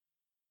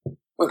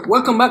Well,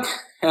 welcome back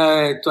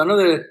to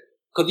another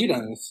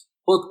Coherence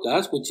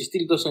podcast, which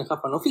still doesn't have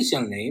an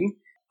official name.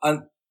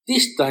 And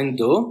this time,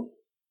 though,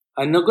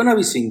 I'm not gonna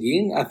be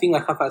singing. I think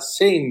I have a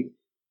same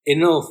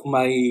enough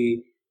my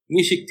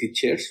music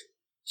teachers,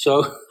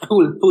 so I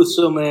will put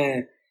some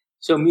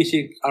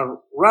music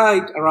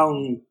right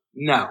around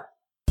now.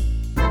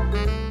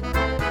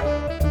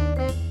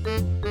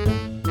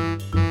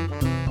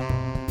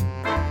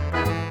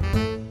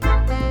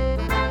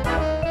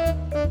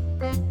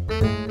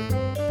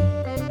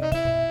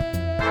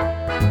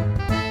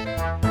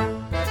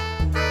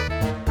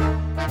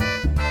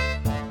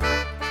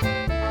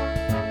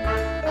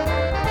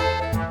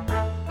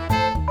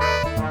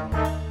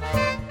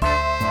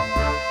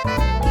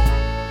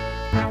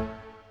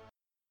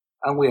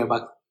 And we are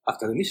back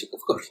after the music,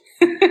 of course.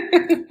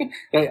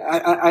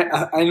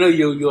 I know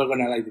you are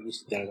gonna like the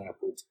music that I'm gonna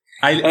put.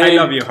 I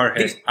love you,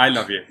 Jorge. I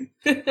love you.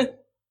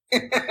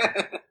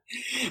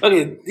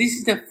 Okay, this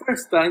is the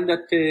first time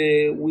that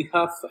we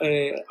have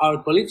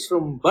our colleagues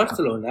from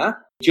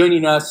Barcelona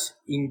joining us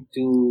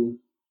into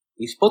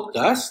this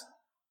podcast.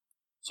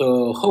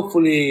 So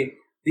hopefully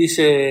this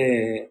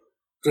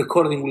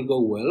recording will go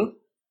well.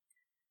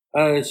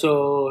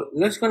 So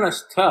let's gonna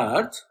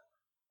start,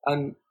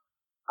 and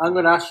I'm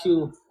gonna ask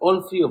you,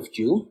 all three of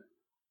you,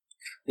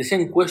 the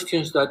same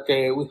questions that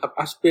we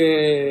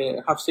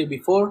have said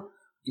before.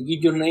 You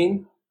give your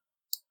name,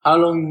 how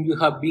long you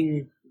have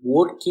been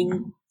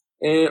working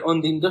on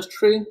the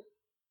industry,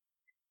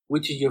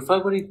 which is your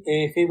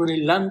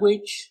favorite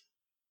language,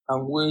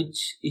 and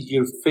which is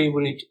your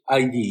favorite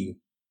ID.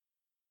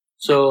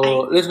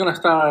 So let's gonna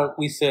start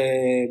with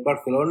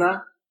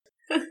Barcelona.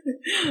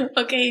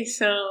 Okay,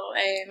 so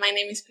my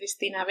name is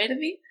Cristina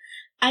Verdi.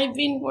 I've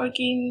been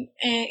working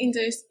in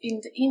the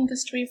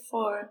industry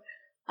for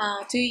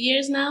 2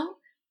 years now.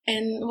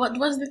 And what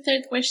was the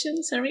third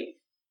question? Sorry.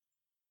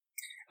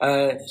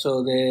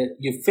 So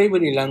your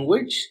favorite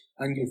language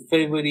and your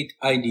favorite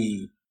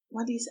ID.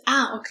 What is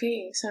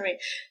okay, sorry.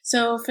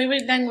 So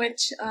favorite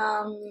language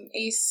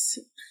is,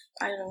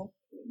 I don't know,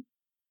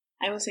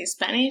 I will say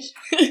Spanish.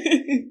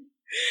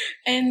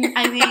 And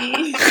ID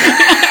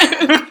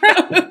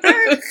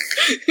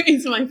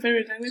it's my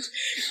favorite language.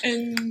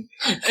 And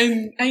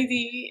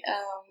ID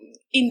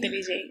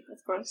IntelliJ,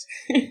 of course.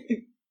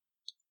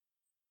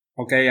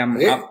 Okay, I'm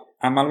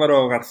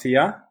Álvaro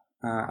Garcia.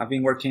 I've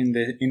been working in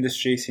the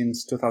industry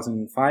since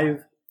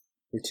 2005,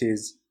 which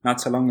is not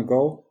so long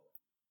ago.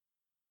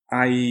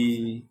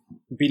 I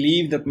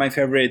believe that my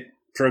favorite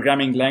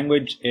programming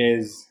language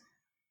is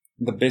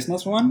the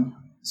business one.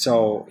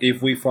 So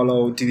if we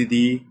follow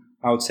DDD,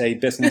 I would say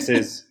business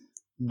is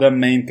the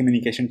main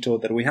communication tool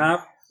that we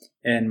have.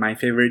 And my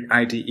favorite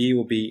IDE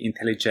will be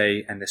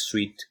IntelliJ and the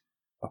suite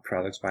of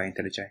products by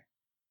IntelliJ,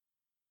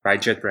 by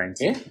JetBrains.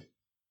 Yeah.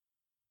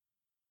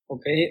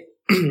 Okay,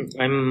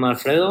 I'm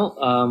Alfredo.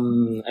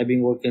 I've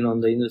been working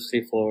on the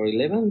industry for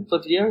 11,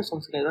 12 years,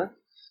 something like that.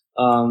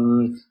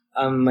 And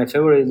my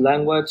favorite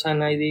language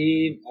and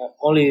ID,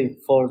 only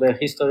for the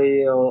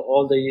history of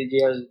all the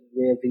years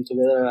we have been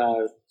together,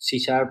 are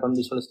C# and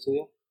Visual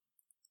Studio.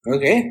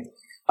 Okay.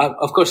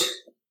 Of course,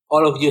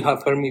 all of you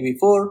have heard me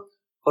before,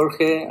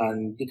 Jorge,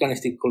 and you can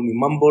still call me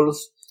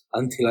Mumbles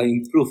until I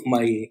improve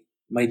my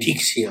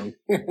diction.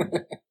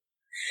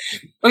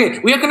 Okay,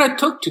 we are going to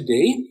talk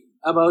today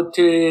about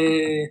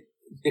the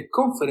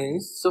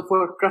conference,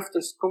 Software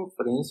Crafters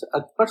Conference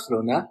at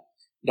Barcelona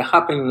that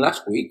happened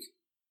last week.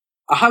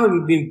 I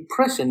haven't been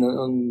present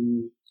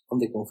on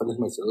the conference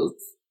myself,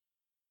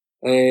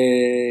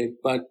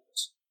 but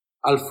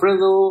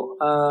Alfredo,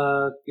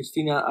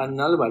 Cristina, and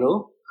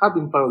Álvaro have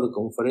been part of the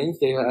conference.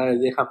 They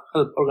have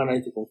helped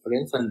organize the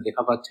conference and they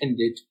have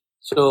attended.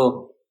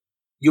 So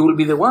you will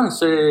be the ones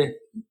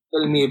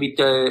telling me a bit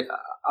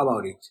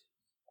about it.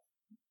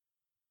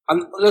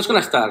 And let's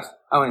gonna start.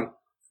 I mean,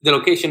 the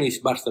location is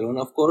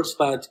Barcelona, of course,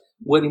 but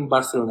where in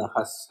Barcelona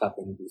has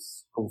happened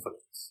this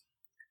conference?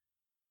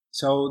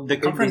 So the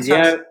conference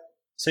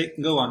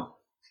go on.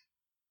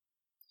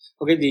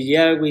 Okay, this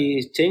year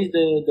we changed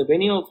the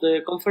venue of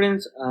the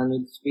conference, and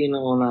it's been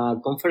on a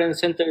conference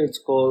center. It's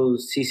called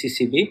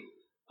CCCB,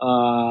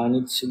 and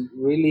it's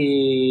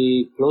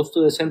really close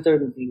to the center,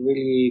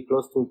 really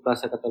close to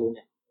Plaza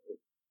Catalunya.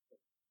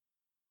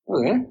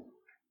 Okay.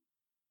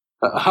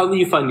 How do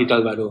you find it,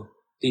 Álvaro,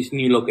 this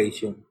new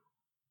location?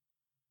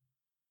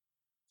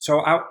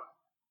 So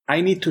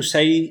I need to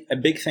say a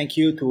big thank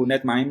you to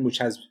Netmind, which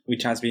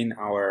has been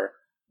our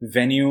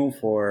venue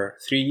for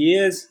 3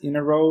 years in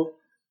a row.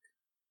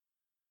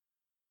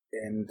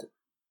 And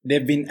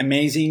they've been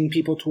amazing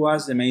people to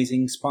us,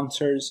 amazing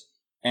sponsors.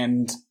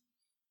 And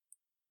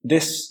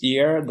this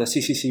year, the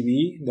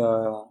CCCB,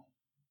 the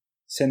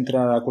Centre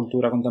de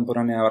Cultura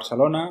Contemporánea de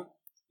Barcelona,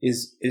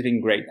 is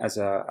been great as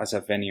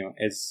a venue.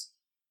 It's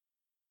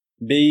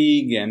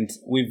big, and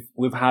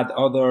we've had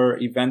other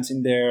events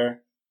in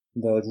there.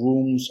 The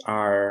rooms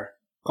are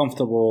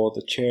comfortable,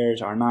 the chairs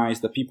are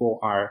nice, the people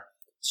are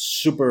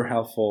super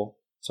helpful.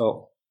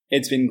 So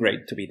it's been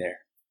great to be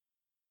there.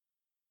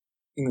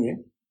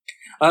 Okay.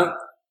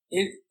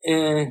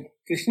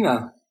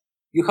 Cristina,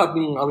 you have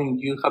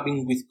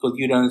been with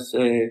Codurance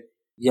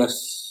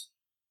just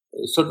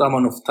a short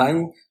amount of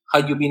time.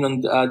 Have you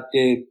been at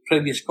the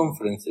previous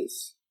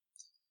conferences?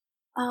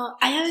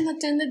 I haven't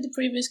attended the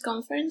previous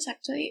conference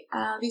actually.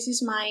 This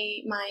is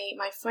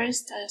my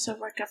first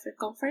software cafe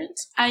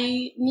conference.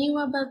 I knew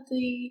about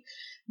the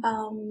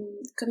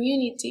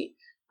community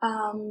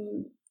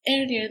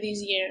earlier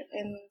this year,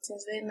 and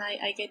since then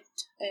I get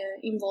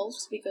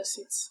involved because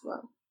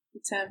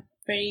it's a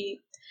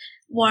very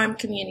warm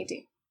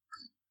community.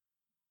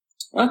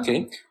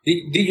 Okay.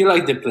 Did you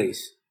like the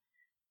place?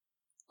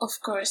 Of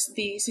course,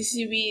 the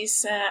CCB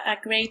is a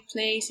great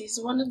place. It's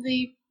one of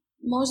the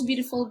most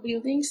beautiful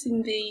buildings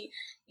in the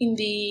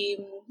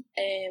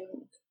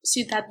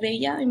Ciutat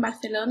Vella in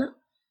Barcelona.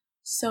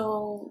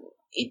 So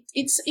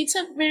it's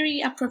a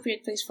very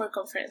appropriate place for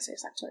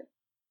conferences, actually.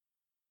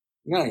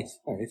 Nice.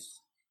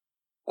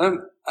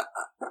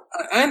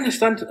 I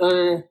understand.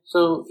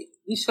 So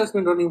this has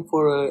been running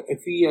for a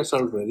few years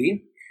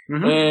already.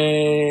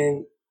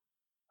 Mm-hmm.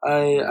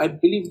 I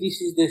believe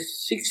this is the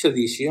 6th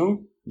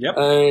edition. Yep.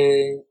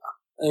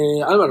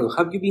 Alvaro,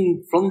 have you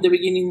been from the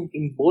beginning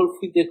involved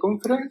with the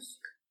conference?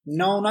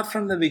 No, not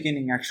from the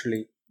beginning,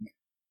 actually.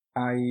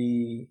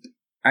 I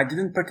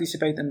didn't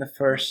participate in the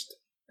first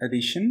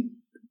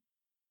edition,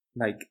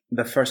 like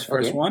the first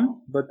Okay.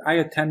 one, but I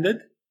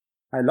attended.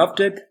 I loved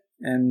it,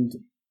 and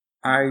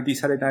I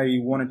decided I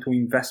wanted to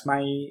invest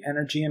my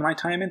energy and my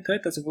time into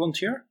it as a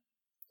volunteer.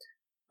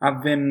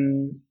 I've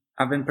been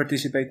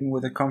participating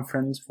with the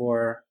conference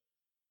for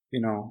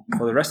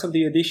the rest of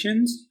the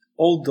editions,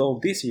 although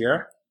this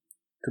year,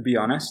 to be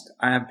honest,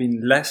 I have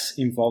been less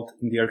involved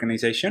in the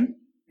organization,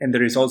 and the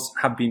results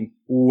have been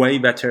way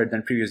better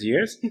than previous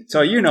years.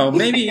 So,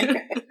 maybe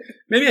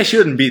I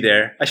shouldn't be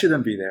there. I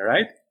shouldn't be there,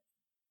 right?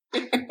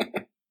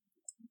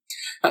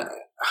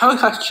 How it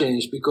has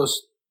changed?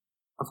 Because,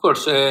 of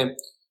course, there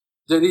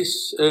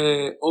is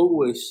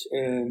always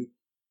a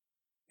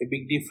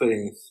big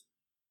difference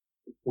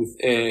with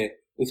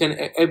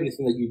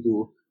everything that you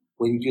do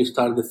when you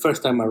start the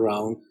first time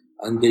around,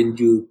 and then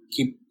you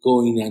keep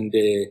going and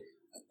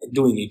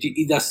doing it.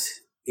 It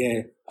does.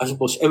 I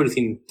suppose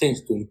everything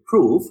tends to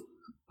improve,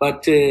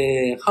 but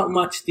how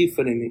much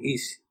different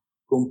is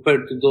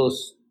compared to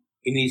those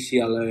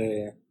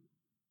initial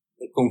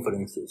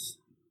conferences?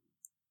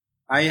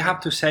 I have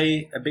to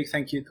say a big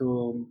thank you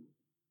to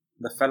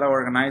the fellow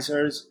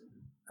organizers.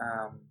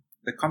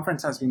 The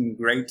conference has been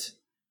great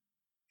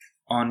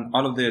on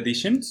all of the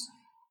editions,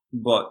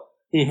 but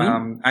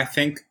I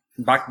think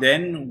back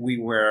then we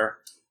were,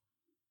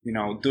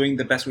 doing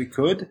the best we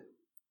could,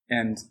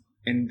 and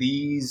in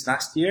these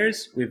last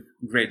years we've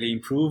greatly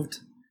improved.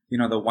 The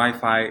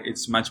Wi-Fi,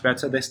 it's much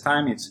better this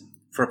time. It's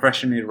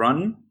professionally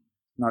run,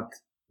 not,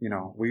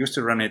 we used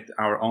to run it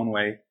our own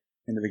way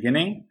in the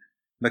beginning.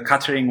 The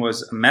catering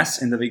was a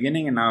mess in the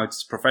beginning, and now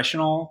it's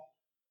professional.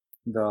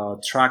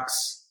 The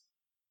tracks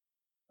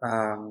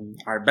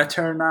are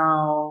better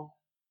now,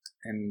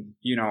 and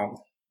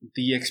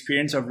the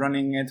experience of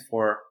running it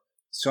for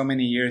so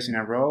many years in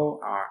a row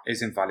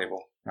is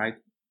invaluable, right?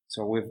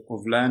 So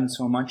we've learned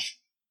so much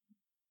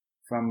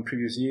from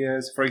previous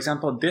years. For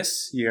example,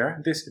 this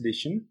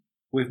edition,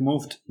 we've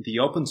moved the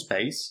open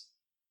space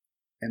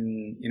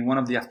in one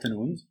of the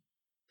afternoons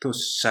to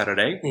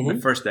Saturday, the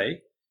first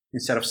day,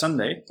 instead of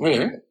Sunday,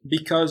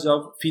 because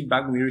of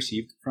feedback we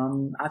received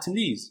from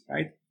attendees,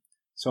 right?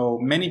 So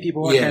many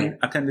people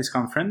attend this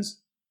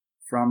conference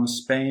from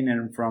Spain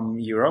and from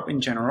Europe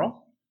in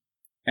general.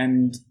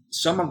 And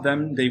some of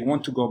them, they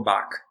want to go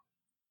back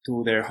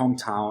to their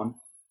hometown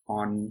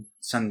on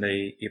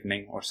Sunday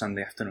evening or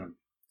Sunday afternoon.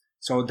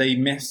 So they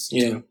missed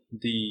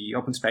the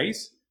open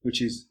space,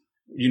 which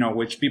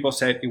people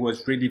said it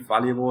was really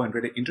valuable and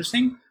really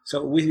interesting.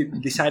 So we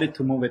decided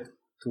to move it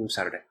to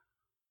Saturday.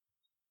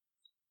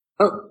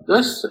 Oh,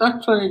 that's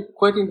actually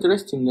quite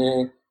interesting.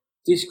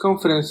 This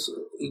conference,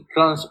 it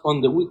runs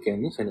on the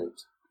weekend, isn't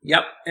it?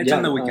 Yep, it's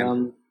on the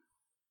weekend.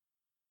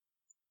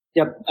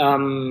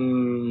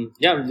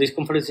 This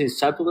conference is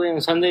Saturday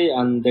and Sunday,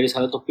 and there is a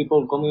lot of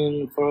people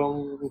coming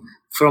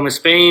from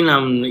Spain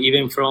and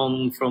even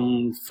from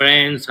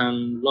France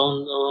and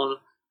London.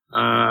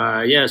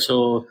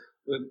 So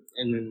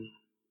and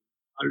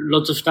a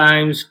lot of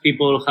times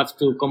people have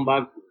to come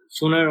back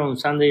sooner on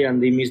Sunday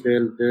and they miss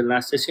the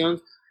last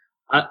sessions.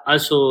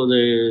 Also,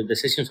 the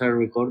sessions are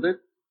recorded,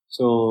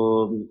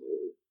 so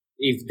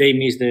if they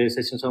miss the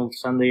sessions on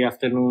Sunday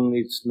afternoon,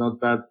 it's not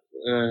that.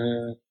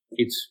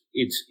 It's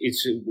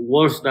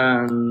worse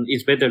than,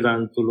 it's better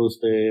than to lose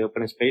the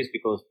open space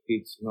because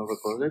it's not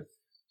recorded.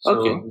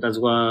 So that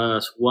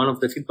was one of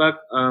the feedback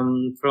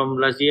from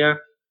last year.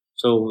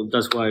 So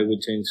that's why we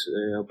changed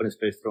open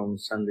space from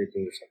Sunday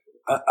to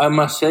Saturday. I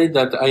must say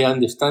that I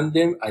understand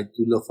them. I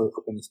do love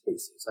open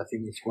spaces. I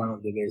think it's one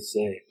of the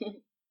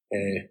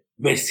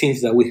best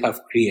things that we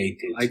have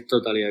created. I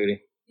totally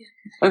agree.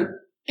 Yeah.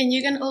 And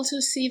you can also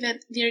see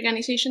that the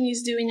organization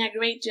is doing a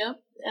great job.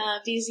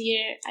 This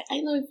year, I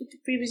know if the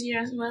previous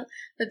year as well,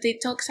 that the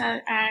talks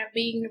are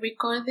being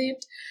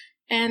recorded,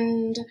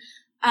 and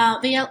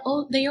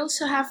they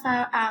also have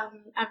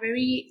a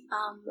very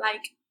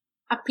like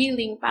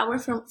appealing power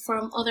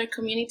from other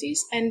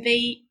communities, and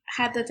they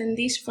had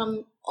attendees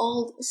from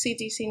all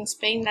cities in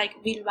Spain,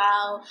 like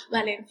Bilbao,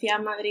 Valencia,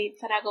 Madrid,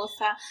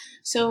 Zaragoza.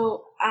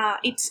 So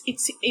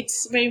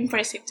it's very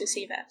impressive to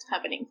see that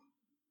happening.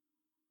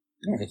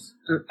 Nice.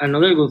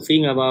 Another good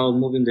thing about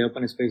moving the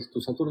open space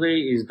to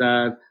Saturday is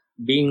that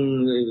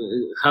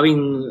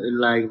having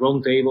like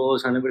round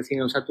tables and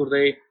everything on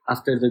Saturday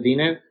after the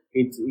dinner,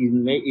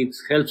 it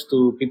helps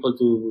to people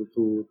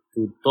to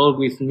talk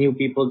with new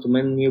people, to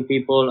meet new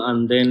people,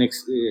 and then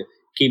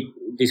keep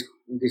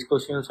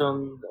discussions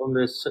on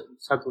the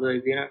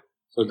Saturday dinner.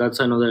 So that's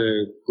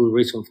another good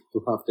reason to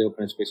have the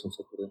open space on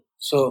Saturday.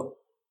 So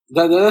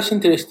that's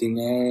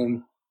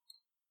interesting.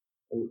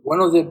 One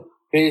of the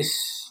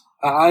best.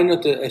 I'm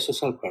not a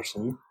social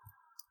person.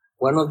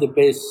 One of the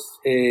best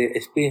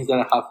experience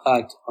that I have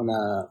had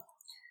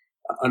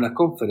on a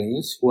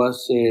conference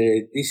was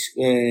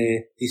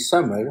this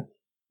summer,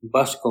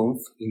 BASCONF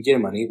in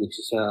Germany, which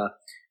is a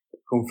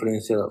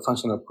conference of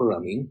functional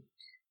programming.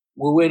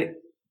 We were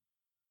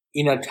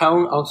in a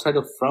town outside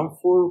of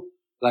Frankfurt.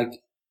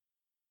 Like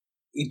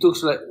it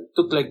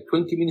took like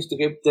 20 minutes to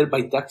get there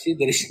by taxi.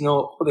 There is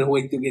no other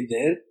way to get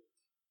there,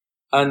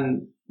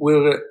 and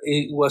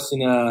it was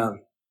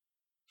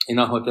in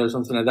a hotel,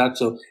 something like that.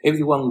 So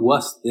everyone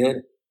was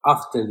there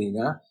after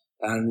dinner,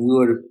 and we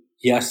were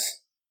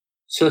just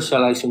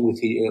socializing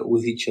with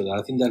each other.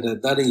 I think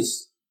that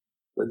is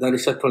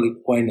actually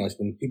quite nice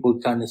when people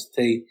can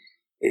stay.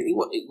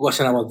 It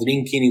wasn't about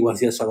drinking; it was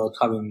just about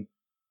having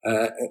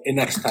a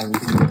nice time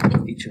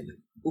with each other.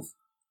 Oof,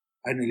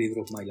 I nearly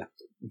dropped my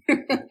laptop.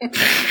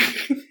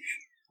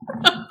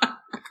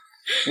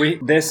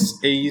 This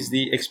is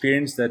the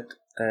experience that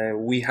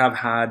we have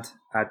had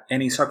at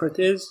any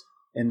Socrates.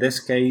 In this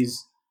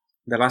case,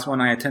 the last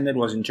one I attended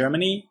was in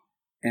Germany,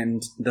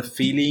 and the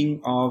feeling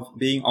of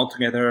being all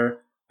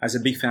together as a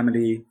big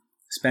family,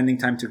 spending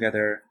time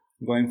together,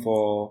 going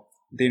for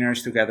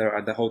dinners together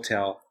at the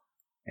hotel,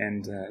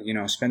 and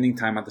spending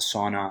time at the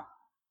sauna,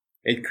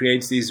 it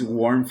creates this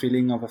warm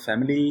feeling of a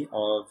family,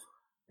 of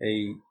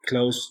a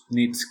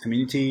close-knit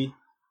community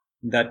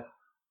that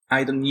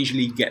I don't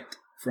usually get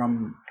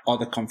from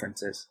other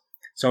conferences.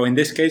 So in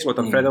this case, what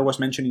Alfredo was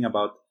mentioning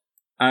about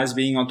us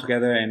being all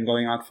together and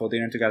going out for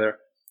dinner together,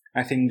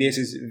 I think this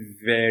is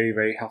very,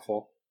 very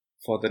helpful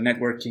for the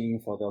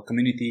networking, for the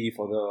community,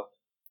 for the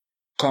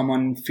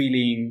common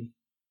feeling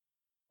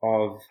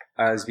of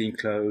us being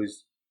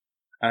close,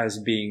 as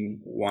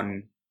being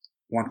one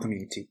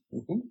community.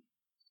 Mm-hmm.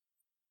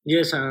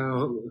 Yes,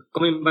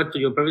 coming back to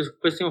your previous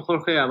question,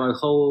 Jorge, about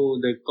how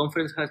the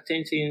conference has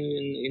changed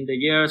in the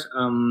years.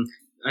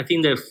 I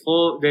think the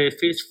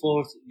first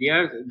 4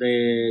 year,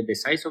 the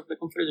size of the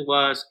conference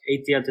was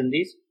 80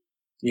 attendees.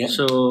 Yeah.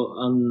 So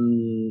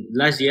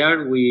last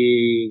year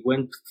we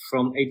went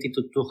from 80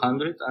 to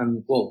 200,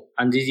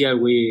 and this year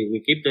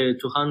we keep the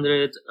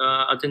 200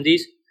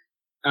 attendees.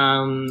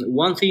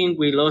 One thing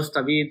we lost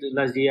a bit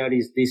last year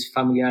is this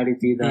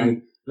familiarity,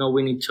 like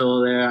knowing each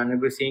other and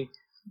everything.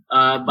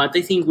 But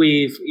I think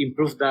we've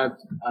improved that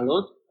a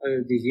lot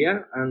this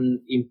year,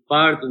 and in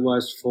part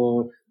was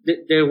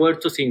there were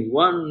 2 things.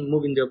 One,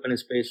 moving the open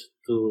space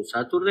to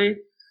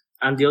Saturday,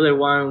 and the other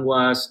one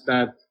was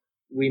that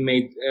we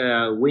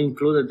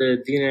included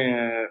the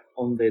dinner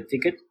on the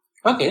ticket.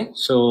 Okay.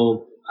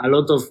 So a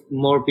lot of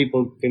more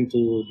people came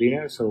to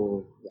dinner.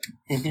 So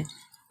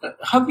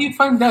how do you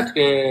find that,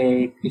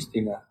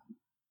 Christina?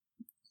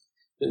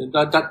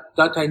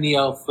 That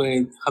idea of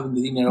having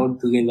the dinner all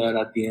together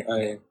at the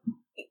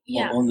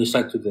on the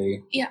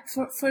Saturday. Yeah,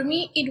 for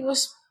me it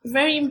was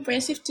very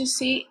impressive to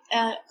see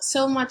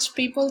so much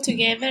people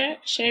together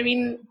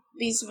sharing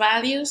these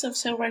values of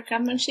software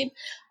craftsmanship,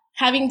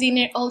 having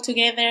dinner all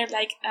together,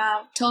 like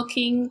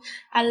talking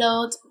a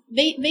lot.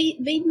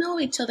 They know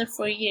each other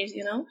for years,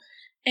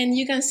 and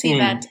you can see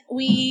that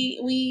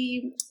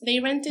they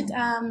rented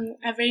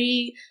a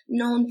very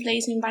known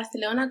place in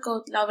Barcelona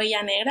called La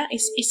Ovella Negra.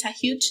 It's a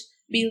huge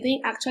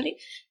building actually,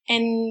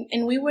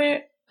 and we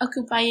were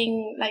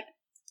occupying like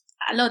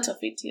a lot of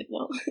it,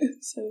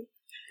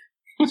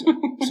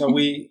 So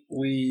we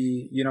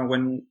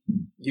when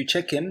you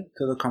check in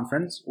to the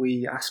conference,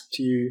 we asked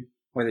you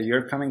whether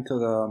you're coming to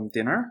the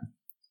dinner,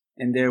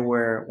 and there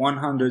were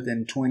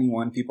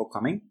 121 people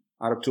coming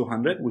out of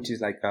 200, which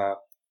is like a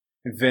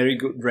very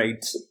good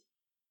rate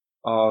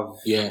of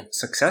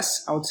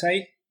success, I would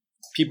say.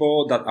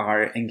 People that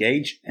are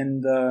engaged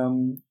in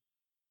the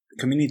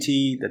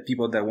community, that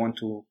people that want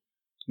to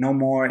know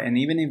more, and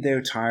even if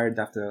they're tired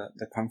after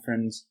the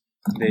conference,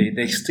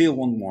 they still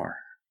want more,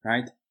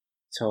 right?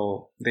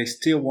 So they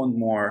still want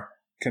more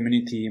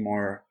community,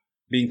 more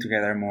being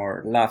together,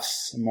 more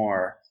laughs,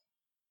 more,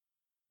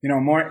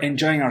 more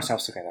enjoying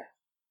ourselves together.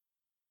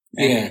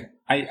 And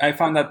I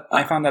found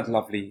that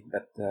lovely,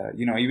 that,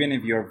 even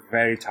if you're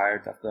very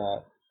tired after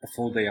a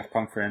full day of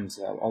conference,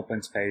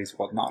 open space,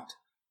 whatnot,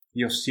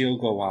 you'll still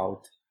go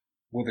out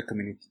with the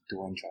community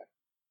to enjoy.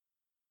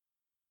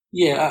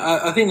 Yeah,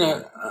 I think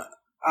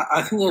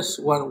I think that's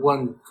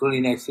one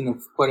really nice thing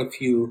of quite a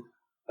few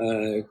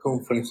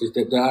conferences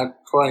that they are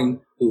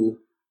trying to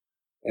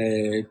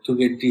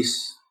get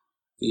this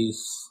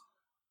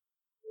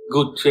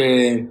good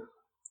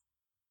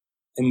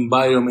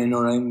environment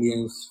or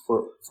ambience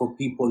for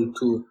people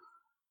to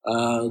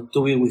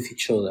be with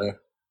each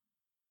other.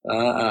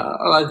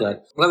 I like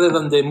that rather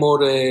than the more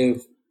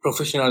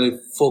professionally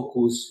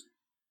focused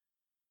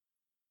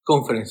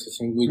conferences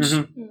in which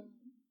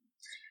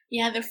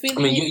Yeah, the I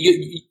feeling mean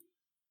you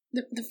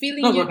the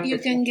feeling no, go you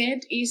ahead. can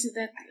get is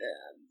that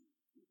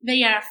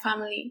they are a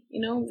family.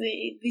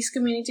 This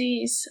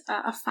community is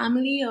a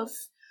family of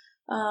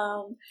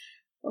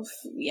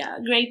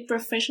great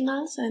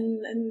professionals,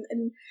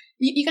 and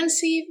you can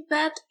see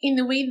that in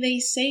the way they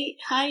say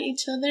hi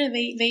each other.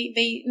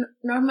 They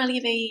normally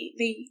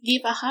they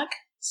give a hug,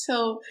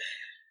 so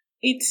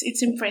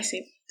it's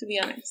impressive, to be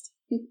honest.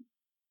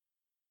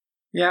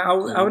 Yeah,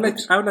 I would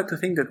like to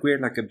think that we're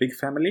like a big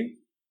family,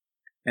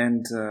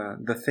 and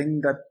the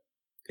thing that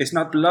it's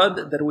not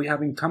blood that we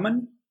have in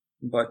common,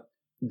 but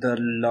the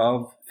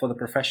love for the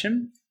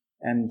profession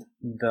and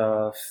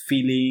the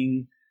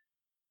feeling,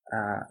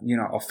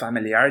 of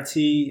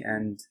familiarity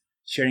and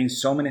sharing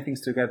so many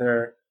things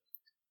together.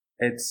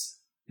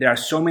 There are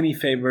so many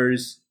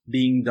favors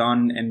being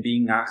done and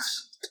being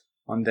asked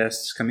on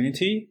this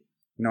community.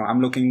 I'm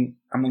looking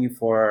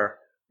for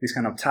this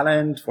kind of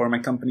talent for my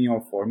company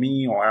or for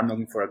me, or I'm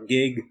looking for a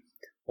gig,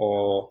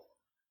 or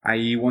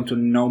I want to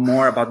know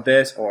more about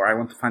this, or I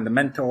want to find a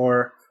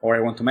mentor, or I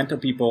want to mentor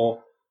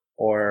people,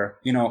 or,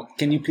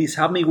 can you please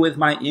help me with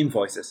my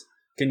invoices?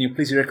 Can you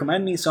please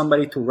recommend me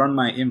somebody to run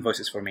my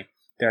invoices for me?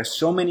 There are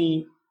so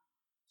many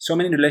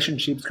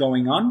relationships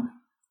going on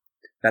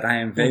that I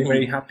am very,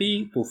 very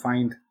happy to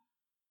find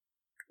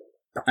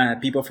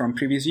people from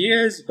previous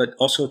years, but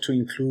also to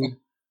include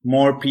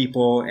more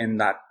people in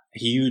that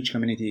huge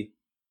community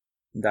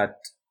that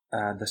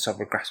the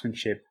software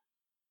craftsmanship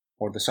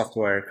or the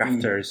software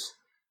crafters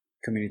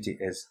community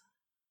is.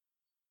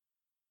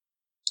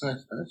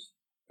 Nice.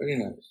 Very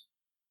nice.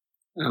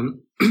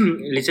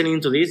 Listening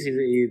to this,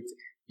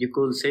 you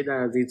could say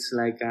that it's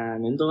like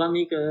an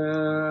endogamic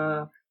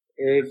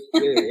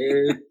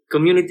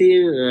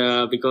community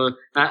because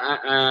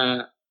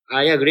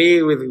I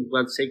agree with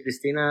what say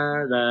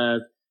Cristina,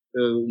 that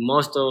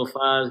most of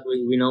us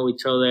we know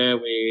each other.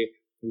 We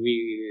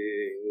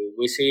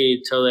see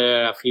each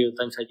other a few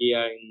times a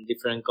year in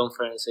different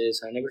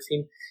conferences and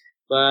everything,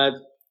 but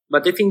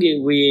I think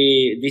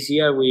this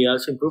year we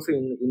also improved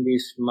in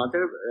this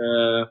matter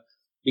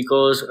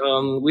because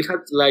we had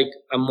like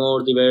a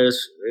more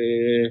diverse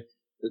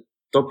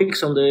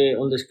topics on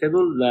the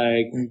schedule.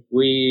 Like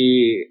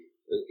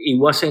it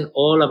wasn't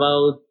all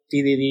about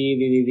TDD,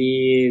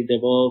 DDD,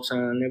 DevOps,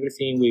 and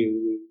everything.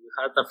 We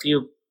had a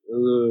few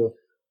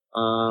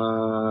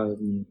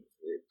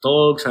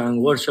talks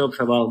and workshops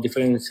about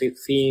different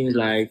things,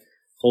 like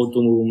how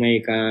to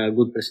make a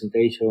good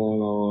presentation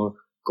or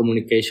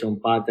communication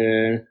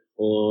pattern,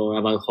 or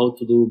about how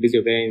to do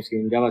video games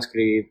in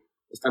JavaScript,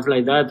 stuff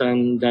like that.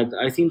 And that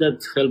I think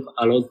that helped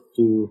a lot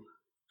to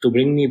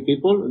bring new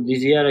people.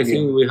 This year, I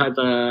think we had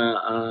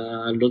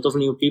a lot of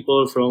new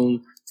people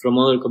from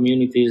other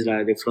communities,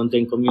 like the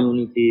front-end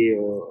community.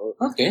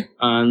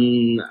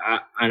 And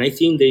I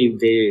think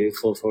they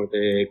for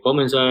the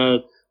comments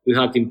that we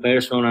had in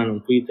person and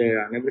on Twitter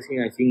and everything,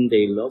 I think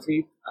they love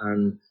it,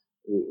 and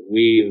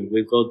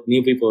we got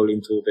new people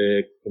into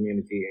the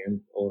community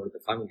or the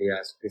family,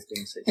 as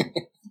Christian says.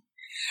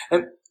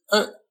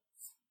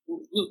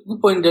 The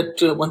point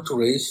that I want to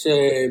raise,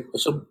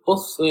 so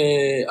both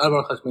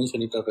Alvaro has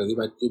mentioned it already,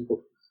 but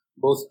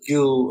both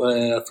you,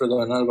 Alfredo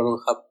and Alvaro,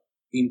 have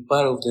been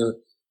part of the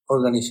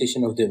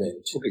organization of the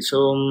event. Okay,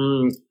 so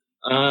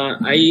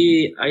I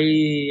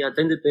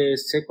attended the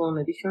second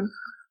edition.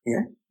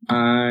 Yeah.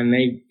 And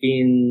I've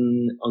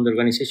been on the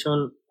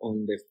organization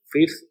on the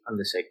 5th and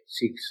the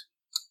 6th.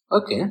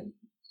 Okay.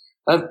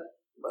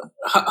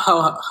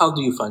 How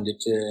do you find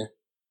it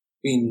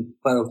being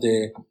part of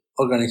the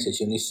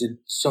organization? Is it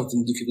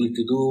something difficult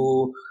to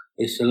do?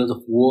 Is it a lot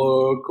of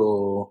work,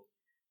 or?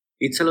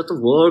 It's a lot of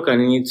work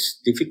and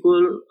it's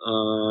difficult.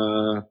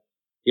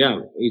 Yeah,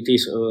 it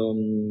is.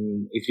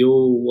 If you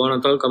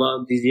want to talk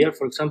about this year,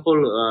 for example,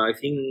 I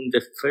think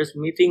the first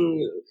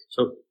meeting,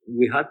 so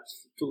we had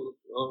to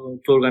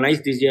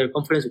organize this year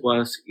conference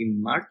was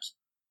in March.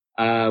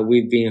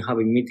 We've been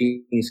having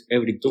meetings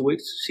every 2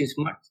 weeks since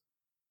March.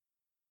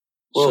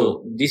 Whoa.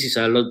 So this is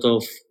a lot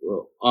of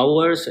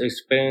hours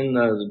spent.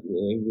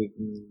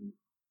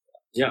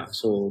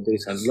 So there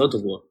is a lot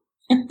of work.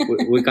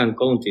 we can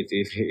count it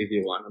if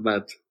you want,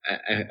 but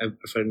I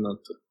prefer not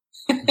to.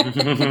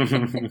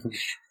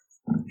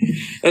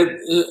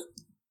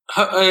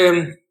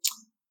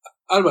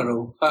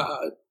 Alvaro,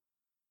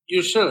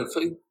 yourself,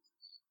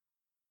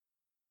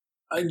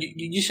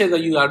 you said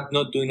that you are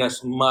not doing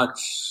as much.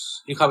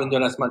 You haven't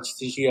done as much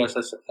this year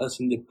as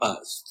in the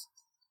past.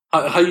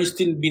 Have you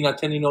still been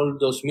attending all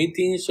those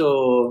meetings,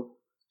 or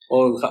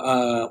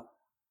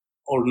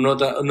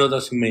not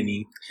as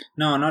many?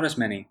 No, not as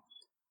many.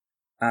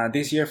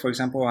 This year, for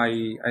example,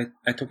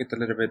 I took it a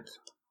little bit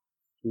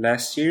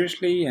less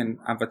seriously, and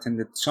I've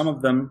attended some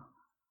of them.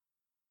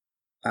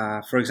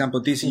 For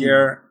example, this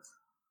year,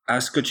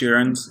 as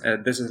Cocherans,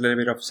 this is a little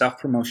bit of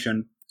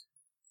self-promotion.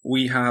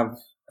 We have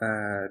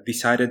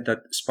decided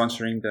that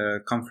sponsoring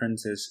the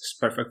conference is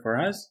perfect for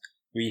us.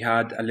 We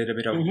had a little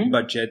bit of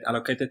budget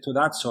allocated to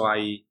that, so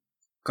I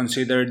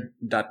considered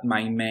that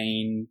my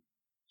main,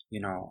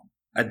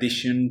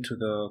 addition to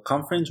the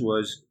conference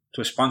was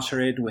to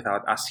sponsor it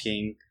without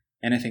asking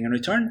anything in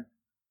return.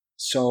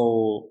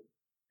 So,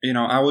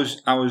 I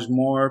was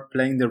more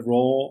playing the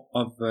role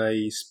of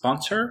a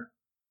sponsor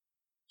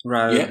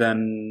rather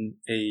than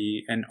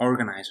an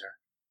organizer.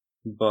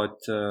 But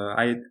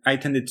I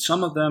attended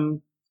some of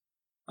them.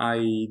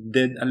 I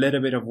did a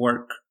little bit of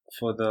work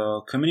for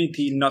the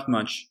community, not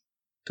much,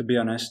 to be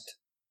honest,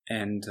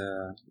 and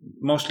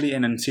mostly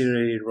an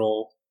ancillary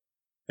role,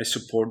 a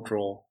support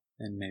role,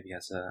 and maybe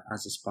as a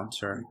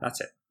sponsor. That's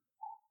it.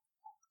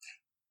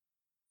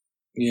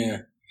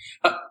 Yeah.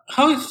 I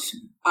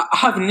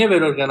have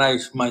never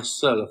organized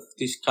myself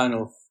this kind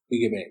of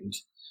big event.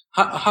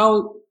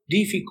 How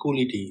difficult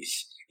it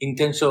is in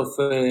terms of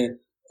the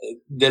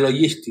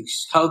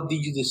logistics? How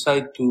did you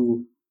decide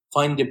to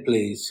find the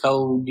place?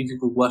 How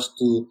difficult was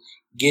to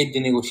get the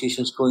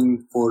negotiations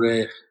going for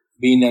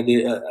being at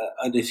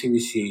the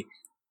CBC?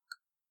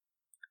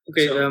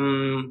 Okay.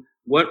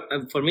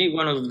 For me,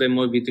 one of the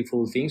most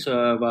beautiful things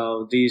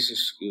about this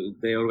is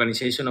the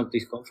organization of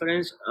this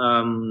conference,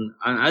 and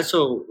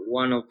also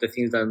one of the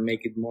things that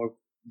make it more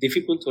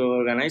difficult to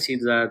organize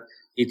is that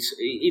it's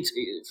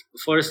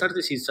for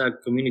starters, it's a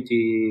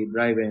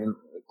community-driven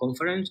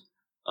conference.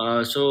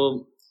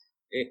 So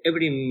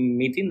every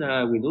meeting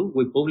that we do,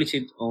 we publish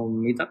it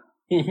on Meetup.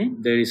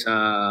 There is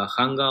a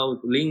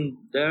Hangout link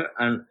there,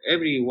 and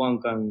everyone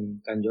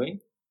can join.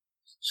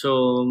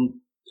 So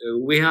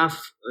we have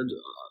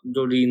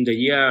during the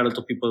year a lot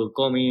of people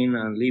coming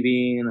and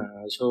leaving.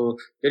 So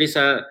there is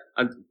I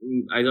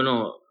don't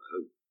know,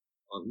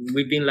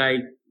 we've been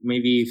like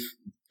maybe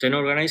 10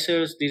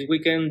 organizers this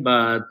weekend,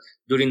 but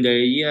during the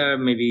year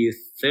maybe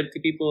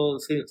 30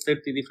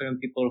 different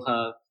people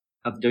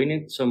have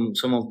joined some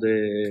of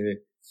the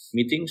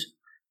meetings.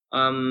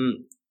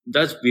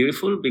 That's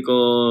beautiful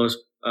because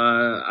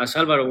as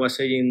Alvaro was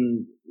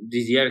saying,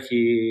 this year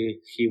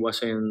he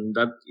wasn't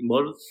that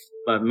involved,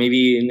 but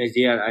maybe next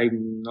year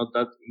I'm not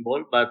that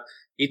involved. But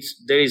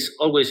there is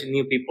always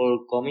new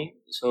people coming,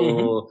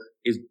 so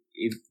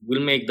it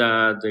will make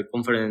that the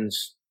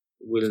conference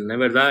will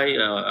never die.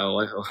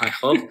 I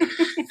hope.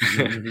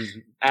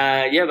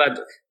 But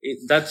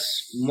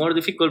that's more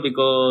difficult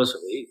because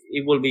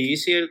it will be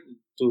easier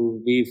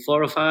to be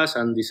 4 of us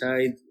and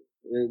decide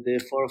the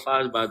 4 of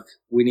us, but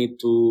we need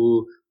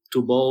to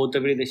vote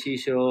every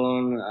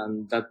decision,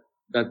 and that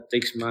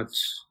takes much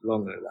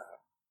longer.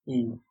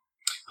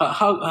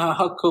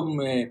 How come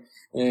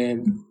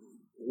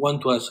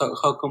want to ask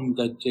how come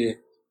that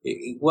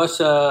it was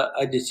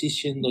a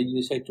decision that you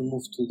decided to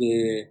move to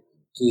the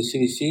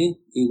CBC?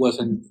 It was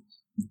an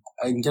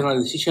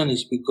internal decision.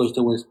 Is because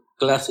there was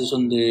classes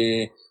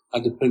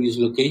at the previous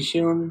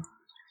location.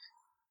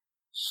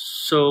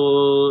 So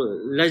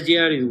last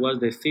year it was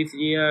the 5th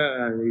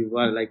year, and it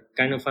was like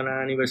kind of an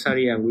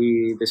anniversary, and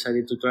we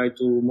decided to try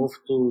to move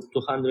to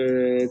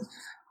 200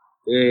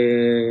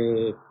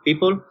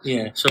 people.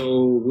 Yeah.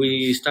 So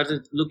we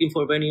started looking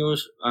for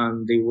venues,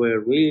 and they were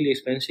really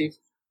expensive.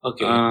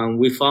 Okay.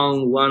 We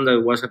found one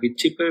that was a bit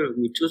cheaper.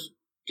 We chose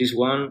this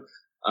one.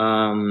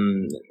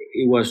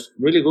 It was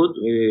really good.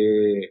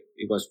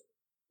 It was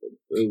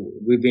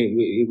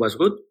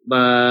good,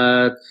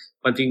 but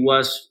it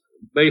was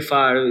very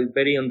far,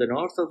 very on the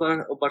north of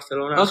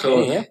Barcelona. Okay,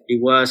 so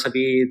it was a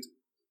bit,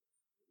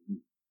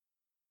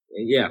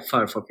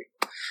 far for me.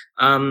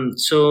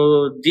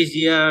 So this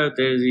year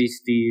there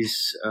is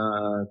this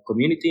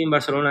community in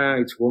Barcelona.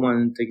 It's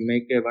Women Tech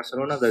Maker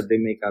Barcelona that they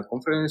make a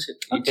conference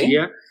each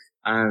year,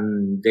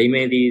 and they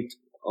made it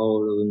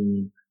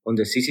on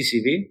the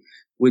CCCB,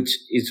 which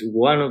is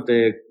one of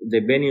the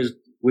venues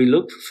we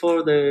looked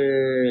for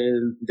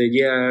the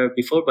year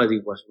before, but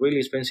it was really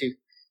expensive.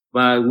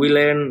 But we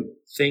learned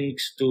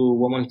thanks to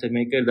Women Tech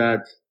Maker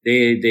that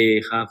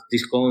they have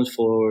discounts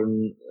for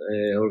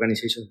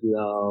organizations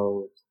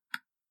without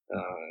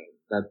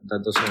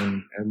that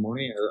doesn't earn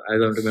money. I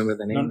don't remember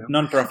the name.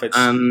 Non-profits.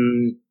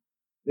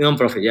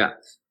 Non-profit, yeah.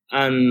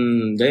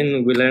 And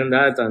then we learned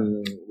that,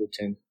 and we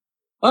changed.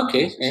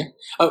 Okay.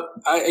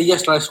 I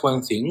just realized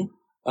one thing,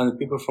 and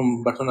people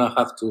from Barcelona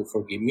have to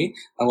forgive me.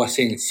 I was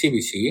saying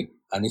CBC,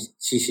 and it's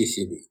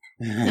CCCB.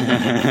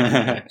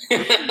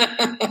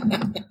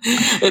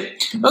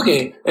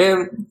 Okay.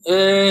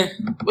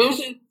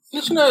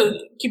 Let's not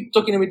keep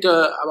talking a bit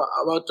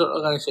about the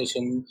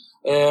organization.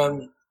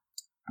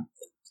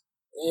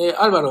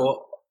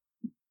 Alvaro,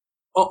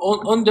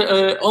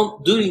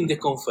 during the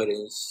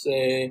conference,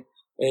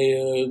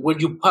 were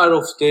you part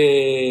of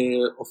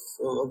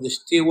the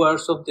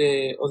stewards of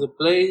the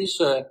place,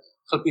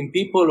 helping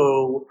people,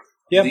 or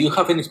do you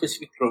have any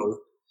specific role?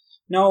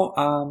 No.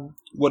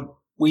 What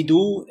we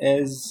do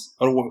is,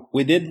 or what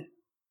we did,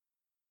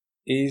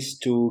 is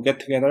to get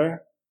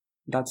together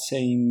that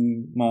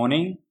same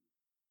morning,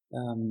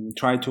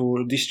 try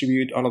to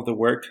distribute all of the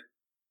work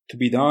to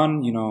be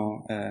done,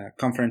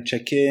 conference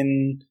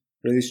check-in,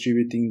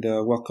 redistributing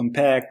the welcome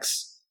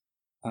packs,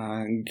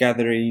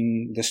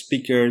 gathering the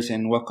speakers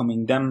and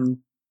welcoming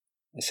them,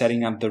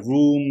 setting up the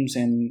rooms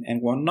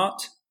and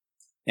whatnot.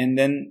 And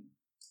then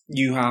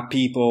you have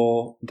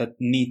people that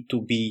need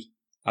to be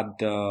at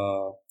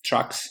the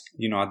tracks,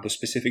 at the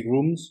specific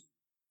rooms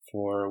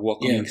for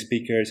welcoming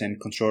speakers and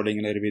controlling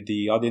a little bit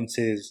the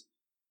audiences,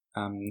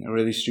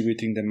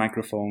 redistributing the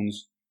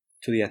microphones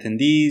to the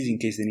attendees in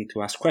case they need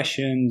to ask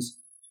questions.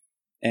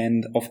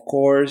 And of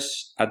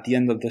course, at the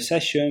end of the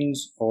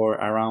sessions or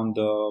around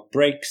the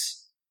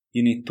breaks,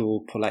 you need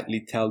to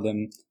politely tell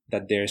them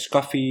that there's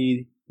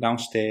coffee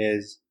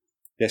downstairs,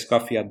 there's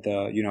coffee at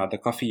the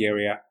coffee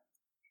area,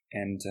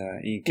 and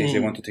in case they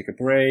want to take a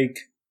break,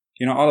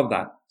 all of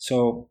that.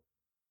 So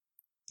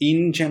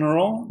in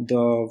general,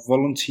 the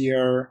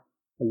volunteer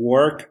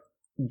work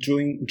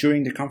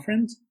during the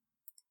conference,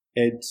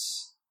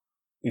 it's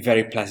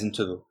very pleasant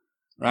to do,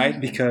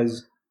 right?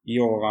 Because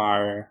you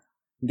are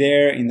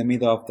there in the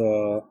middle of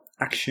the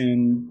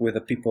action with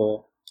the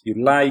people you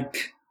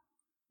like,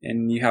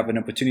 and you have an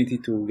opportunity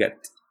to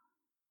get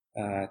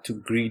to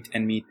greet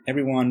and meet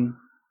everyone.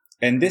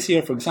 And this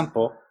year, for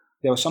example,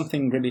 there was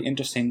something really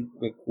interesting.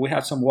 We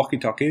had some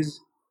walkie-talkies,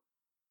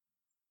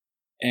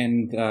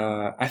 and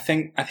I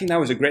think that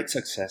was a great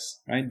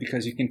success, right?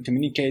 Because you can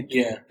communicate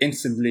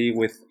instantly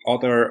with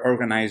other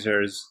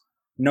organizers.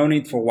 No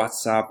need for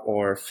WhatsApp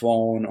or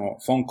phone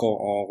call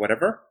or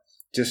whatever.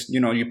 Just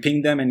you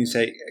ping them and you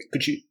say,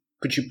 could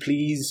you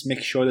please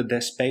make sure that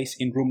there's space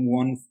in room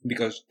 1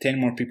 because 10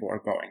 more people are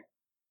going,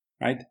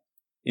 right?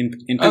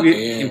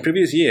 In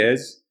previous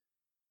years,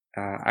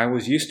 I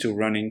was used to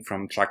running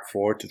from track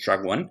 4 to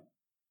track 1.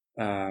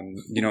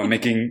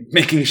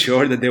 Making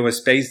sure that there was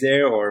space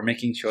there, or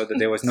making sure that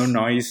there was no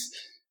noise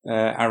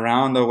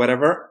around or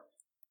whatever.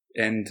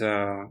 And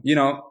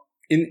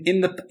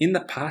in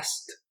the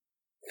past,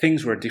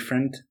 things were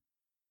different.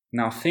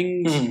 Now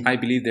I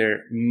believe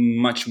they're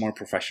much more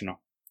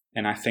professional,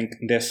 and I think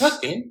this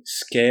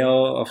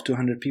scale of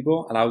 200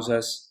 people allows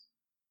us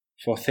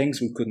for things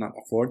we could not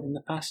afford in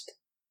the past.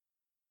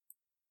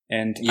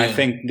 And I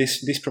think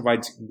this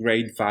provides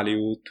great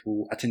value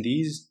to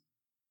attendees,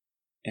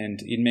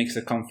 and it makes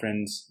the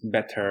conference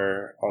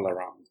better all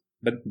around.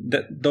 But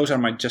those are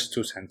my just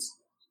 2 cents.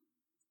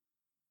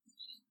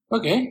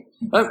 Okay.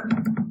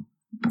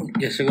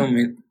 Yes,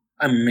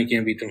 I'm making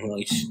a bit of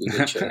noise with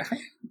the chair.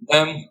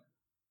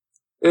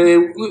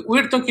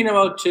 We're talking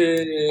about.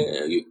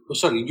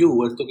 You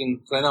were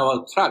talking right now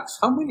about tracks.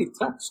 How many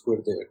tracks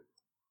were there?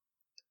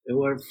 There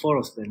were 4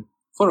 of them.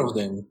 4 of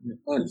them.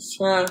 That's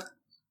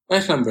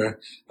nice number.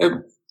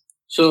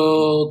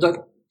 So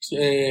that.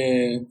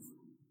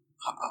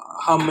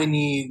 How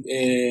many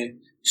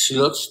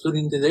slots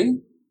during the day?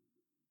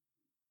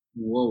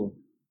 Whoa,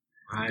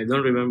 I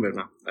don't remember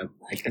now, but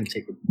I can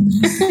check it.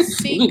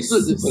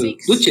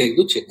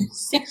 Do check.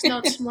 6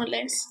 slots, more or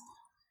less.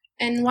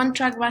 And 1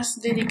 track was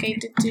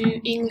dedicated to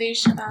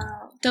English,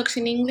 talks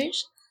in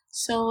English.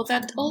 So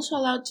that also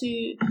allowed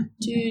to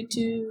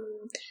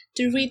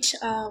reach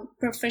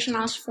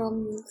professionals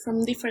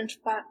from different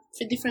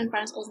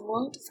parts of the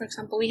world. For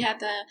example, we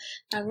had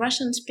a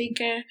Russian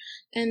speaker,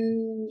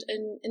 and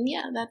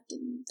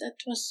that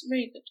was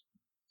very good.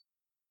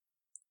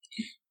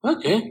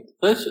 Okay,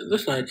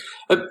 that's nice.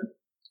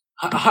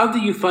 How do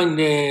you find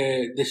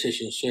the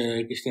sessions,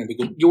 Christina?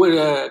 Because you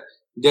were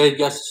there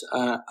just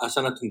as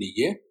an attendee,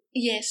 yeah?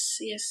 Yes.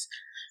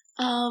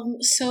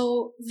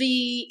 So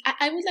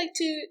I would like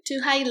to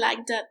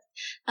highlight that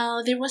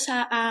there was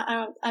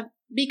a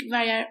big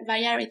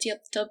variety of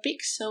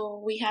topics.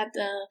 So we had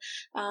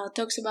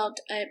talks about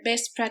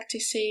best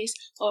practices,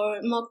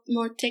 or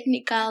more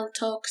technical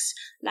talks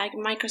like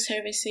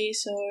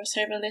microservices or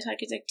serverless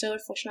architecture,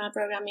 functional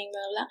programming,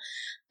 blah blah,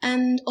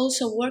 and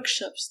also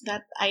workshops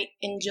that I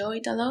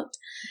enjoyed a lot.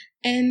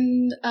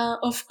 And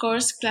of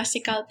course,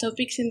 classical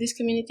topics in this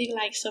community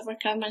like software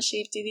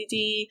craftsmanship,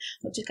 DDD,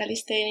 object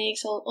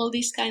calisthenics, all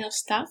this kind of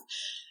stuff.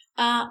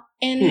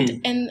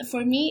 And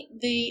for me,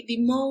 the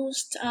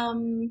most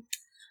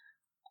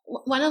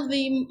one of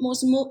the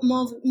most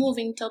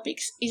moving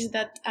topics is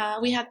that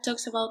we had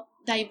talks about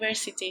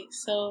diversity.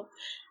 So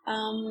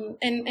and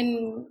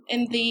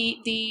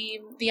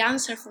the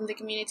answer from the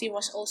community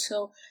was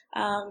also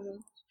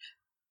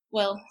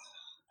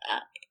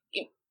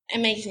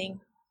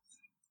amazing.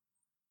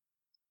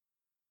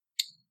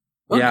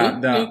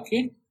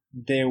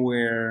 There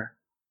were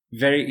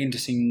very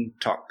interesting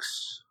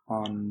talks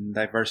on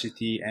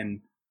diversity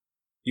and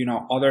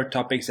other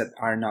topics that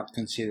are not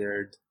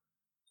considered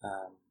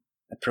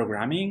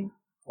programming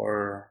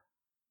or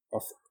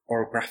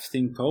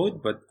crafting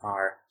code, but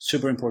are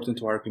super important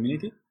to our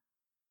community.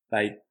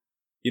 Like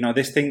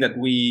this thing that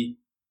we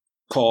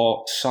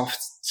call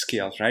soft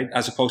skills, right,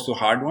 as opposed to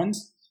hard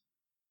ones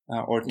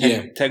or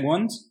tech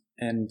ones.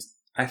 And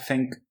I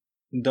think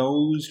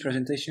those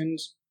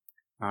presentations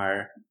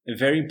are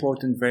very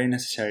important, very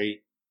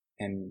necessary,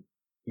 and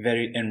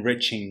very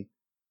enriching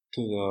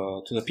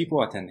to the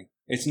people attending.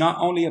 It's not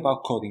only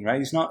about coding,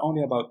 right? It's not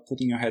only about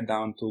putting your head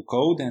down to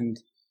code,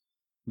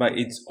 but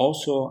it's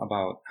also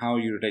about how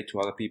you relate to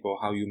other people,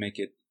 how you make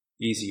it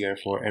easier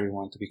for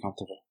everyone to be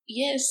comfortable.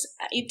 Yes,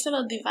 it's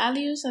about the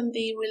values and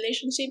the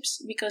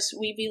relationships, because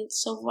we build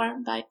software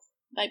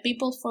by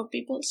people for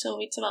people. So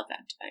it's about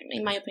that,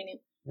 in my opinion.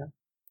 Yeah.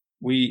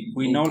 We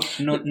no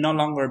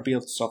longer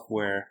build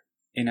software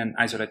in an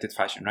isolated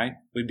fashion, right?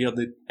 We build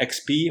it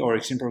XP or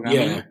Extreme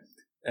Programming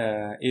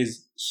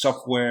is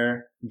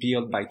software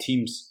built by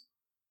teams,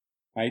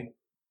 right?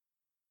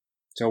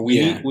 So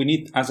we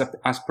need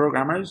as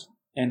programmers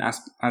and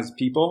as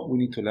people, we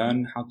need to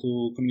learn how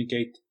to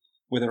communicate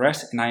with the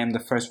rest. And I am the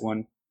first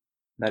one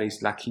that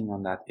is lacking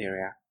on that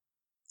area.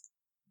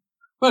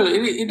 Well,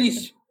 it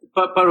is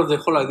part of the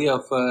whole idea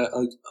of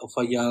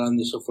Agile and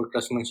the software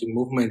class management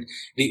movement.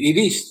 It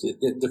is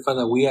the fact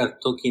that we are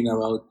talking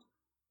about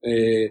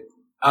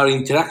our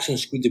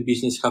interactions with the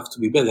business have to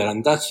be better,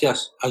 and that's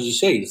just, as you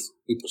say, it's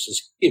a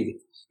skill.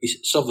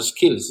 It's soft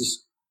skills.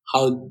 It's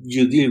how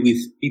you deal with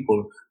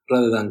people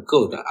rather than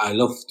code. I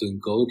love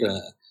doing code,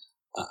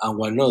 and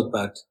why not?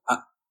 But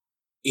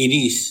it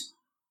is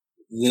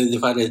the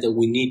fact that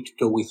we need to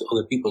talk with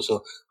other people.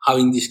 So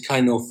having this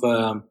kind of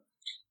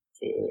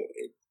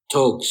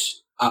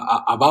talks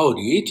about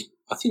it,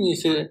 I think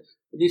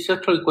it's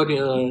actually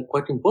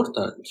quite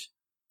important.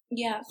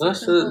 Yeah,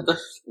 that's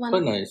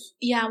quite nice.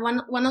 Yeah,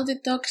 one of the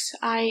talks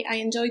I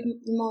enjoyed the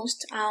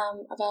most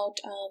about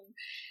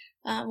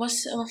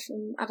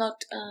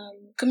about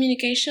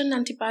communication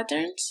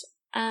anti-patterns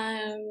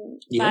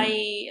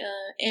by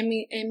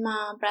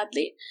Emma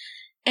Bradley,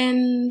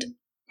 and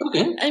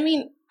I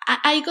mean,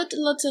 I got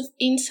lots of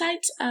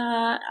insights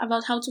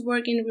about how to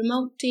work in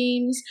remote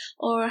teams,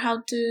 or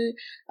how to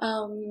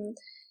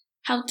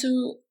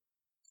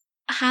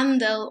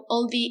handle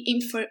all the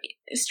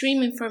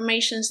extreme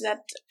informations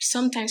that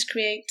sometimes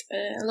create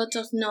a lot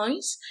of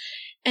noise,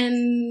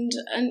 and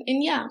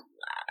yeah,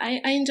 I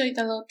enjoyed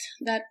a lot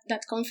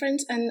that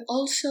conference, and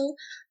also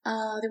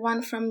the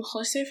one from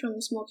Jose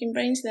from Smoking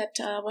Brains that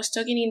was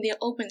talking in the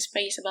open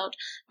space about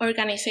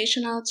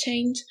organizational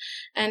change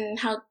and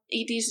how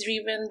it is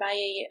driven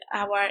by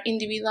our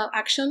individual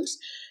actions.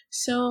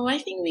 So I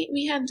think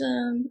we had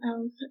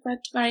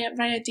quite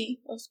variety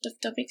of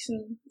topics,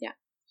 and yeah.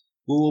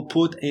 We will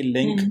put a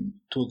link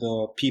to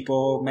the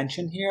people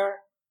mentioned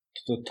here,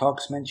 to the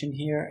talks mentioned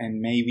here,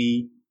 and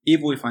maybe,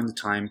 if we find the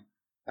time,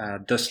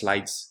 the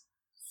slides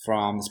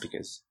from the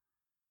speakers.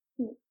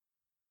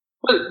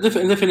 Well,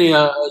 definitely,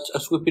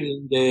 as we put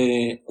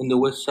on the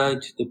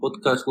website, the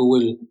podcast, we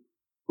will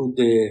put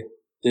the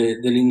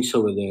links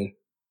over there.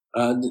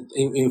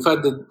 In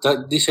fact,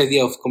 this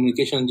idea of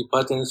communication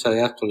patterns, I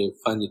actually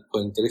find it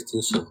quite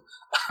interesting. So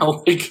I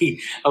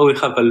will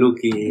have a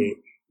look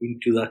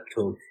into that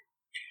talk.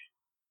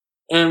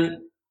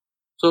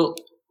 So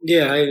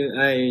yeah,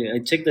 I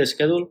checked the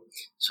schedule.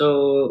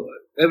 So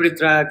every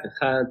track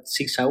had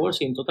 6 hours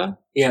in total.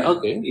 Yeah,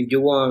 okay. If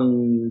you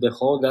want the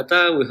whole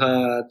data, we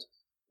had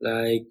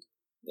like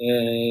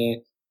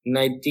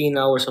 19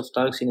 hours of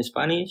talks in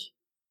Spanish,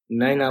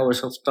 9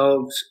 hours of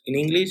talks in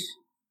English,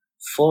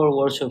 4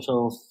 workshops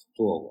of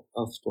 2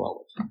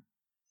 hours.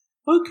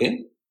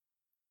 Okay.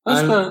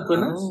 That's quite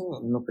nice.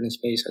 An open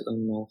space. I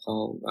don't know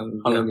how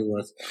long it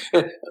was.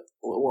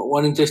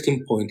 One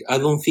interesting point. I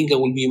don't think I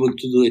will be able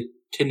to do a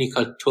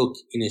technical talk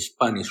in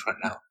Spanish right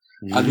now.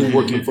 I've been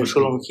working for so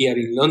long here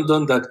in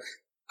London that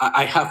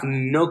I have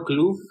no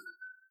clue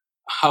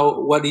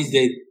what is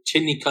the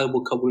technical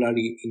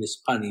vocabulary in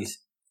Spanish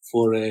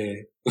for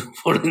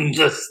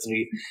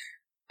industry.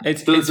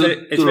 It's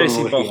very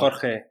simple,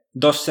 Jorge.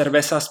 2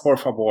 cervezas, por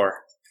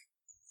favor.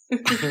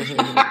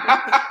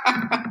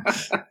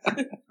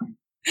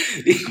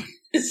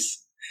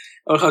 Yes.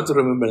 I'll have to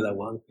remember that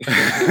one.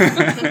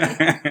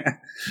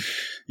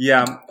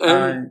 Yeah,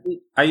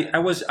 I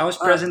was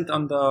present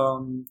on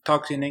the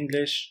talks in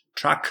English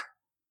track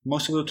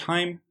most of the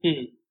time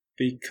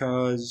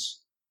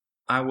because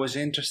I was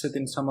interested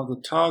in some of the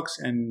talks,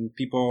 and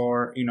people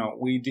were,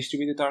 we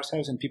distributed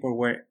ourselves, and people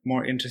were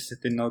more interested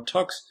in our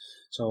talks,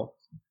 so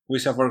we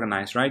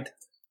self-organized, right?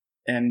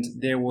 And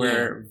there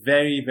were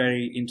very,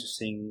 very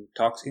interesting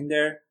talks in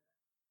there.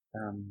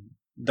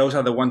 Those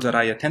are the ones that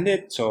I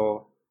attended,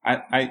 so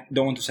I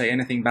don't want to say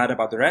anything bad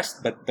about the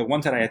rest, but the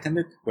ones that I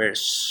attended were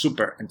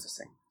super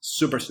interesting.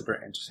 Super,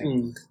 super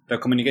interesting. The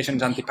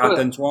communications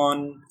anti-patterns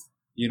one,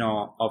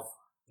 of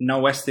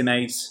no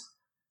estimates.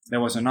 There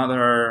was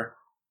another,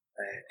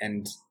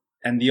 and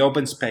the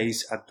open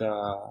space at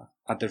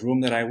the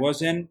room that I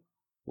was in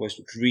was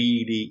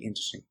really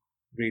interesting.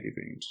 Really,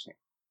 really interesting.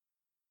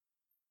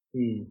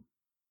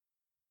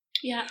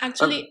 Yeah,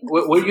 actually.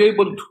 Were you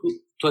able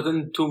to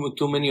attend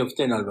too many of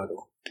them,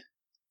 Alvaro?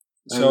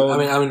 So I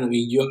mean,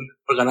 you're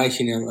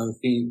organizing and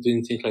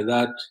doing things like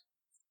that.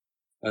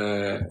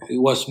 It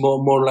was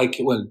more like,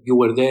 well, you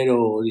were there,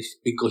 or it's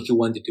because you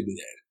wanted to be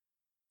there.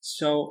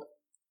 So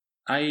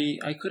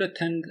I could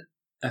attend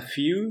a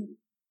few.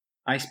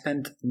 I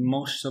spent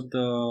most of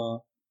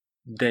the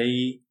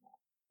day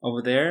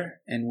over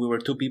there, and we were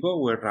 2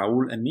 people, we were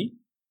Raul and me.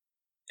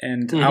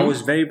 And I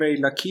was very, very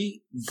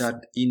lucky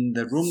that in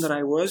the room that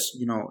I was,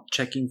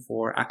 checking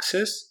for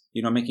access,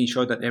 making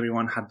sure that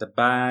everyone had the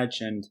badge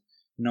and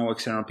no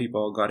external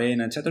people got in,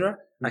 etc.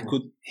 I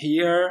could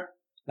hear,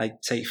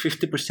 say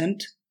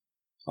 50%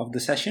 of the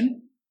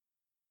session,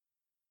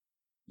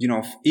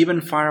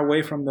 even far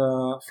away from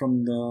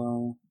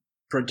the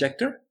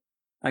projector.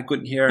 I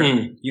could hear,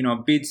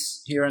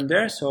 beats here and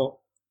there. So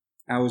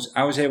I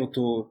was able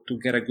to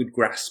get a good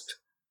grasp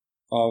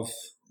of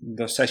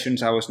the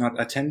sessions I was not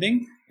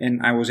attending,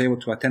 and I was able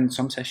to attend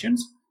some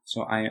sessions.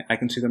 So I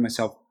consider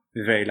myself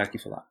very lucky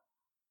for that.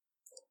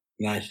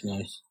 Nice.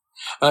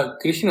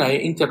 Cristina, I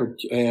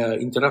interrupt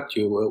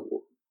you.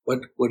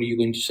 What are you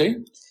going to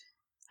say?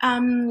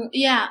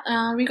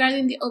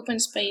 Regarding the open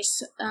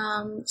space.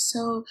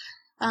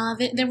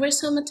 There were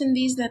some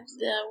attendees that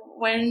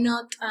were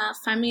not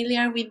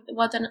familiar with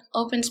what an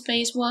open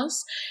space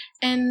was,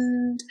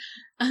 and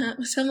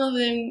some of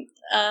them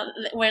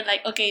were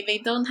like, okay, they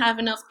don't have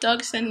enough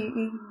talks,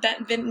 and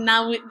then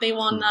now they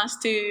want us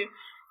to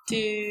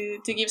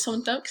give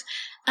some talks.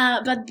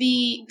 But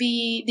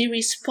the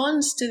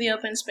response to the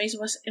open space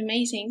was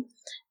amazing,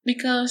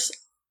 because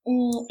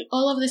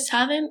all of a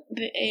sudden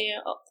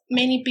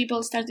many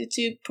people started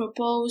to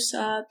propose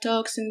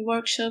talks and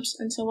workshops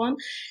and so on,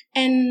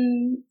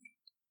 and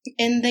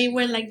they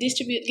were like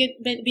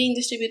being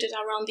distributed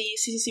around the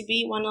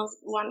CCCB. One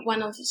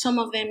of some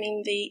of them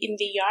in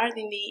the yard,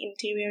 in the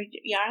interior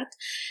yard,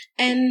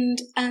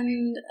 and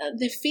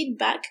the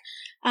feedback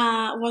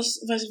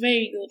was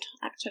very good,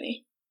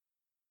 actually.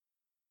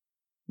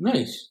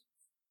 Nice.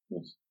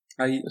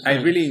 I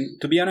really,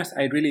 to be honest,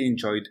 I really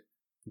enjoyed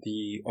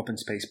the open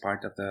space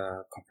part of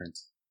the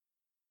conference,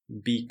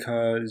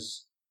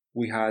 because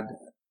we had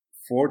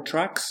 4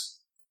 tracks,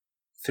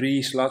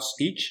 3 slots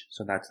each,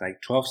 so that's like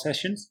 12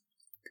 sessions.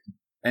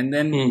 And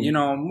then,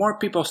 more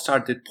people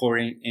started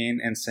pouring in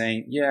and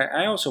saying, yeah,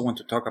 I also want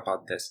to talk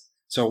about this.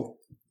 So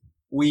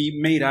we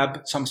made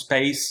up some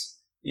space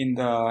in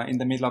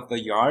the middle of the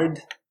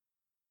yard,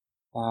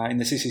 in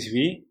the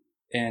CCCV.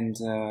 And,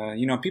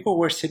 people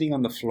were sitting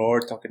on the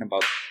floor talking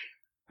about,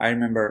 I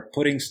remember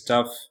putting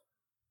stuff,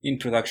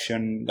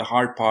 introduction, the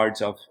hard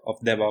parts of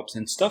DevOps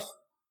and stuff.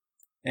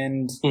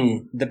 And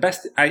the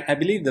best, I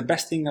believe the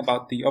best thing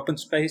about the open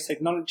space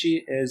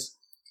technology is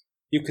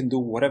you can do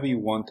whatever you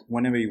want,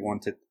 whenever you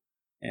want it.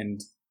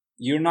 And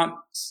you're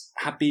not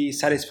happy,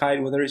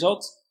 satisfied with the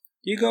results,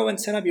 you go and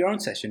set up your own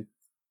session.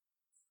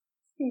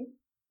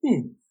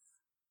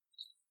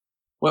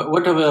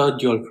 What about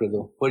you,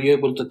 Alfredo? Were you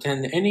able to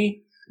attend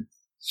any?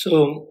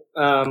 So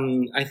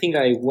I think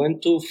I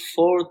went to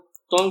 4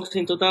 talks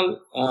in total,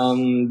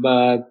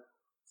 but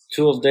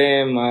 2 of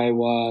them I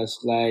was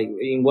like,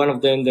 in one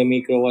of them the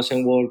micro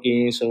wasn't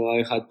working, so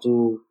I had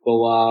to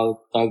go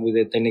out, talk with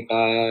the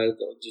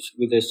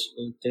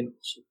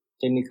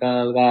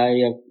technical guy,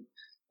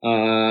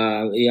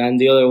 and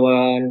the other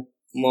one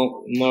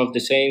more of the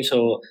same.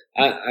 So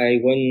I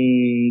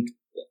went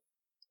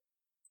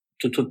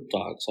to 2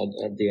 talks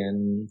at the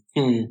end.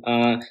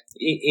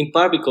 In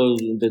part because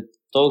the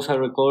talks are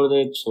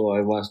recorded, so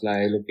I was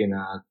like looking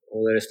at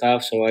other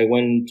stuff. So I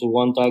went to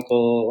 1 talk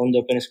on the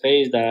open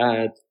space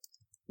that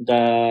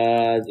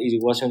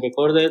it wasn't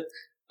recorded,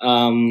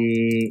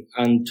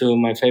 and to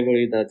my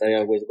favorite that I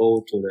always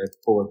go to, the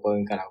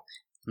PowerPoint karaoke.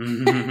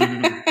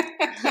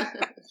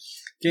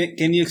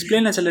 Can you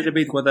explain us a little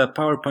bit what the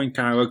PowerPoint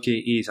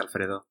karaoke is,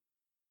 Alfredo?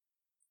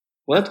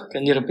 What?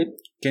 Can you repeat?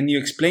 Can you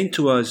explain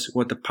to us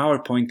what the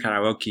PowerPoint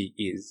karaoke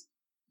is?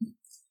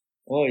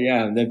 Oh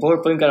yeah, the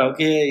PowerPoint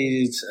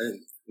karaoke is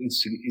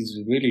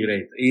really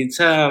great. It's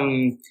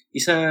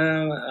what's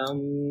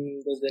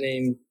the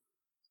name?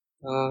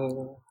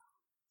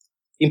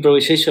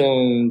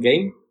 Improvisation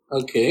game.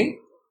 Okay.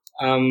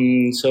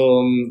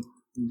 So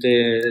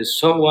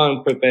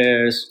someone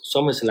prepares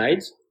some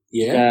slides.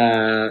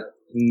 Yeah.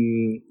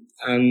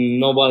 And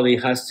nobody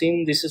has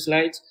seen these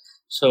slides.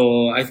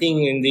 So I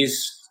think in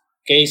this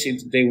case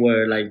they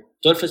were like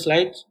 12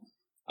 slides.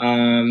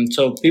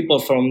 So people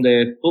from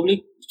the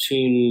public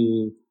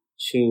should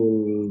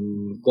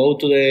go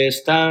to the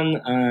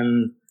stand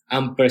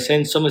and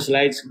present some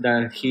slides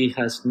that he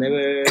has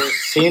never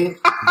seen.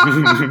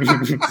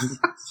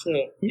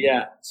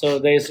 So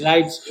the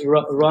slides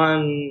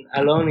run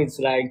alone. It's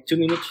like 2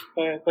 minutes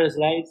per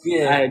slide.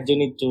 Yeah. You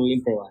need to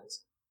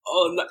improvise.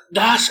 Oh,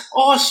 that's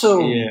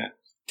awesome. Yeah.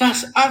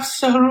 That's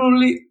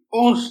absolutely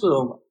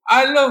awesome.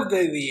 I love the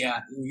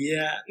idea.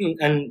 Yeah.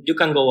 And you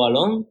can go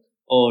alone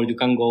or you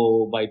can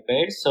go by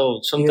pairs.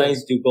 So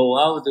sometimes you go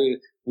out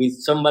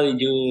with somebody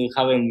you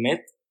haven't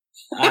met.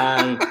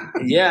 And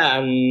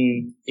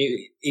and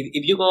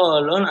if you go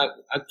alone,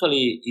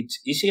 actually it's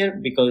easier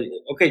because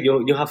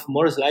you have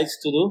more slides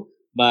to do,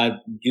 but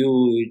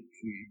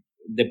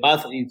the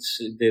path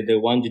is the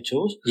one you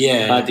choose.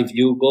 Yeah. But if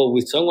you go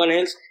with someone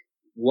else,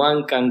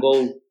 one can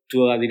go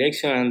to a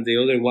direction and the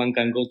other one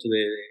can go to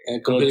the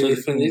completely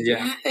different.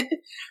 Yeah.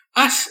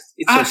 It's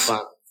so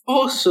fun.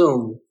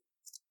 Awesome.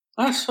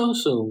 That's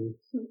awesome.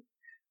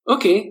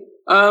 Okay.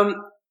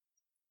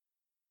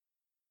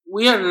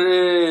 we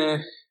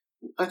are.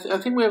 I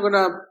think we are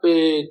gonna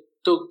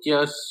talk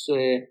just.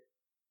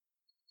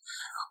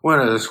 What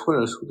else? What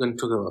else we can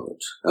talk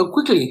about?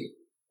 Quickly,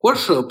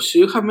 workshops.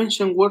 You have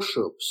mentioned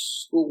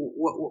workshops.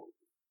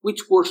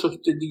 Which workshops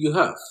did you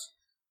have?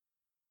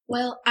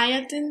 Well, I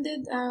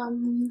attended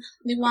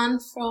the one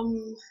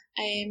from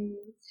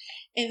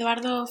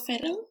Eduardo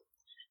Ferro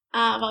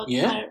about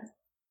Yeah.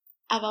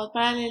 about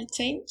parallel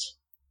change,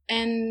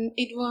 and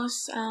it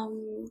was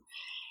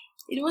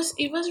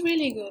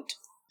really good.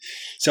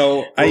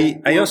 So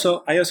I Well,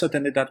 also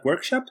attended that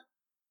workshop,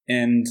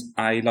 and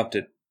I loved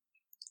it.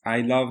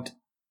 I loved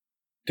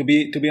to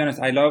be honest.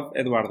 I love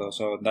Eduardo,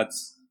 so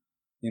that's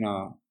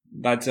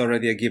that's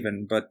already a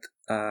given. But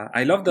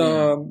I loved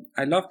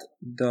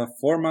the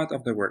format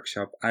of the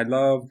workshop. I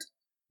loved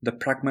the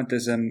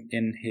pragmatism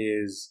in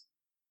his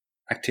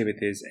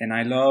activities, and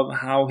I love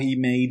how he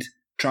made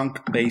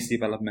trunk-based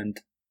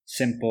development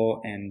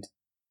simple and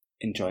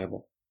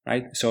enjoyable.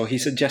 Right. So he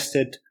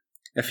suggested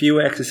a few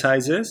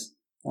exercises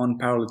on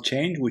parallel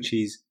change, which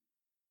is,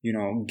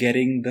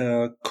 getting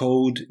the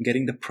code,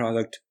 getting the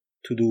product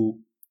to do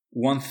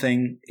one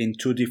thing in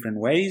two different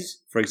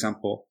ways. For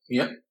example,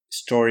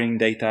 storing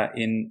data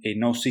in a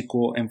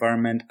NoSQL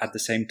environment at the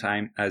same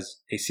time as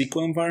a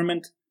SQL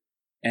environment,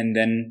 and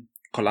then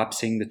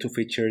collapsing the two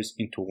features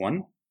into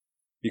one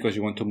because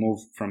you want to move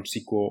from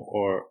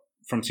SQL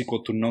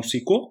to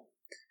NoSQL.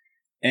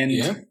 And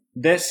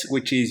this,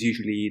 which is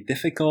usually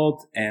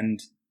difficult and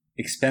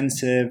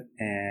expensive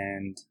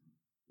and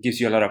gives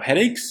you a lot of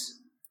headaches,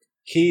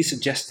 he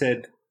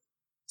suggested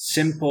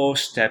simple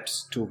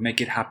steps to make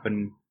it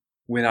happen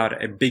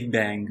without a big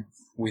bang,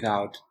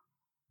 without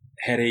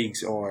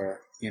headaches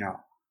or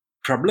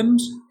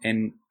problems.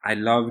 And I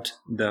loved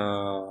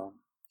the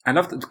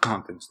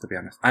contents, to be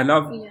honest. I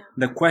loved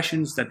the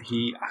questions that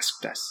he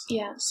asked us.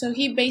 Yeah, so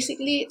he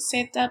basically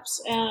set up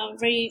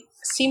very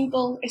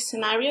simple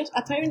scenarios,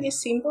 apparently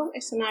simple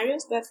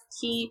scenarios that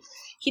he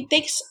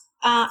takes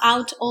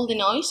out all the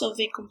noise of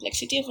the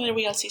complexity of a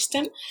real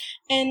system,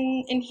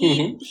 and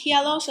he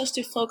allows us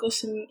to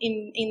focus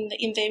in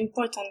the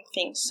important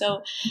things.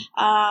 So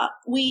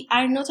we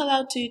are not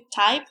allowed to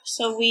type,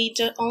 so we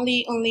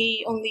only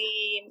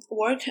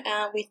work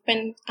with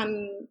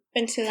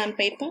pencil and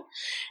paper,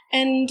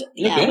 and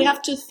we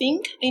have to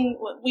think.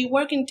 We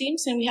work in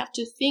teams, and we have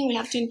to think, we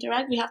have to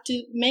interact, we have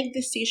to make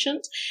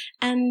decisions.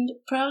 And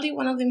probably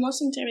one of the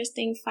most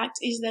interesting facts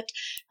is that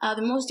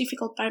the most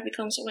difficult part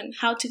becomes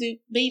how to do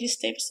baby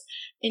steps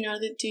in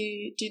order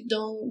to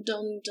don't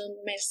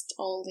mess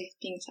all the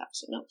things up.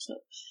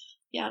 So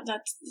yeah,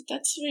 that's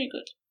very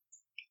good.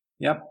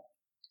 Yep,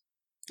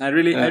 I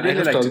really liked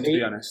it, to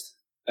be honest.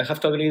 I have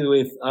to agree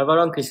with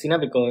Alvaro and Cristina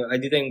because I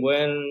didn't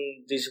went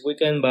this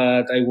weekend,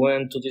 but I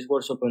went to this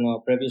workshop on a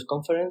previous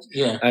conference,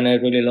 and I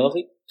really love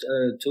it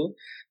too.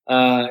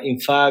 In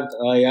fact,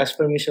 I asked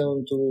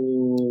permission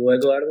to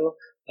Eduardo,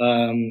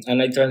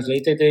 and I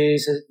translated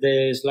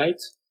the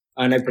slides,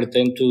 and I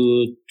pretend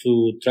to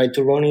try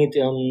to run it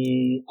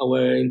on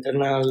our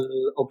internal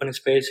open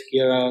space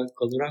here at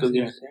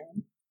Codurance.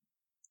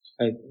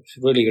 It's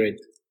really great.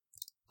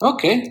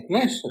 Okay,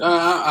 nice.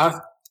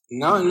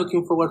 Now I'm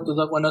looking forward to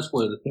that one as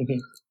well.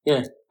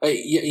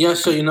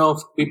 So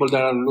people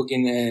that are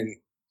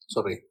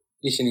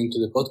listening to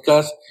the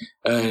podcast,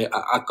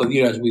 at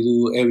Codurance we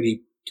do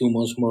every 2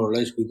 months more or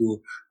less, we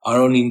do our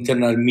own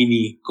internal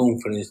mini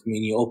conference,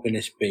 mini open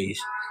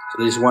space.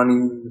 So there's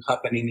one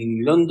happening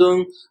in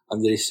London,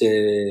 and there's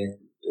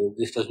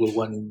as well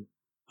one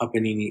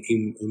happening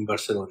in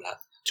Barcelona.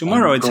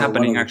 Tomorrow it's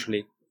happening,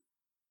 actually.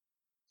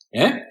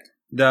 Yeah?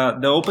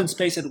 The open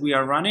space that we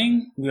are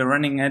running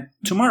it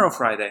tomorrow,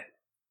 Friday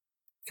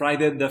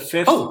the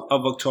 5th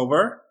of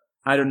October.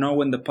 I don't know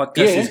when the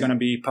podcast is going to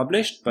be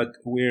published, but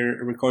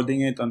we're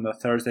recording it on the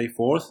Thursday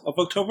 4th of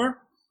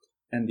October,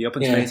 and the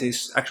open space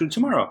is actually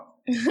tomorrow.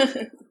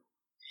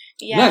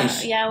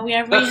 Nice. Yeah, we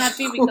are very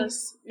happy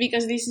because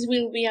this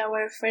will be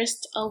our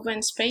first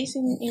open space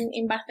in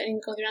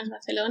Codurance,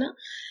 Barcelona.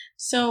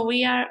 So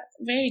we are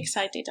very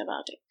excited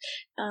about it.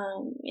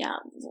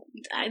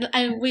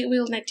 We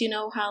will let you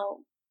know how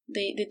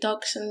the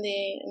talks and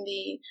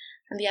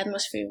the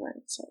atmosphere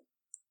went. So.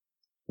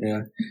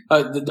 Yeah,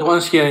 the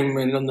ones here in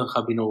London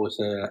have been always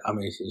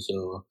amazing.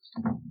 So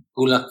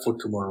good luck for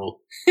tomorrow.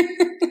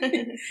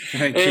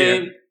 Thank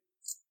you.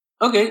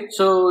 Okay,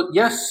 so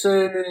just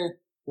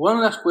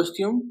one last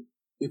question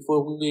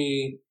before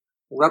we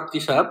wrap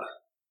this up.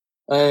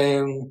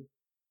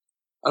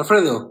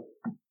 Alfredo,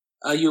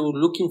 are you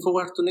looking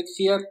forward to next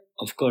year?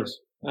 Of course,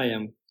 I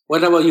am.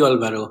 What about you,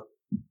 Alvaro?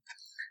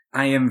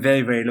 I am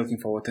very, very looking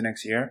forward to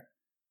next year.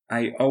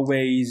 I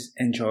always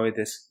enjoy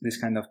this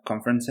kind of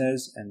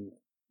conferences and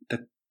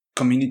the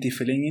community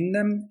feeling in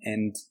them.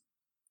 And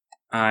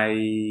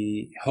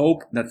I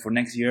hope that for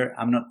next year,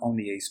 I'm not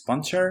only a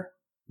sponsor,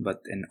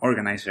 but an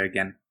organizer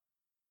again.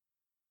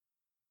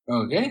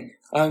 Okay.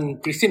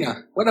 And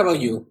Cristina, what about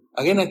you?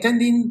 Again,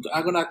 attending?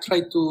 I'm going to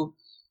try to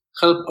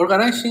help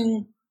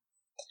organizing?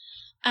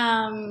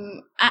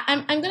 I'm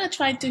going to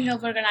try to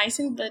help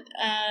organizing, but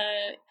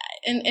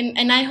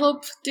and I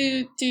hope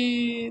to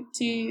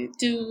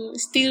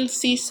still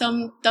see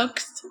some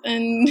talks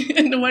and,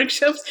 and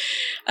workshops.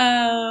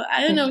 I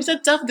don't know. It's a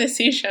tough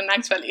decision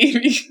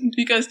actually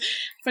because,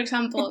 for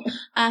example,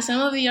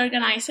 some of the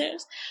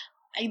organizers,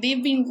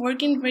 they've been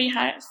working very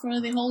hard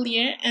for the whole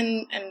year,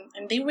 and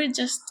they were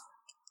just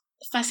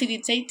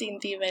facilitating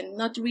the event,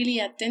 not really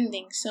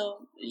attending.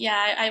 So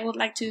yeah, I would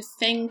like to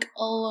thank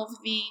all of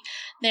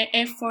their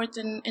effort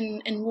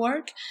and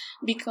work,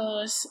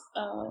 because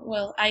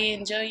well, I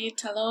enjoy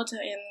it a lot,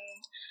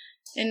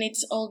 and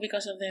it's all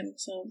because of them.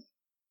 So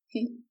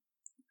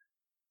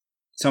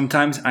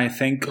sometimes I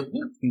think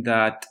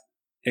that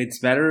it's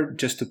better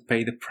just to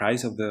pay the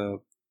price of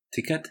the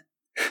ticket,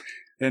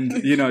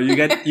 and you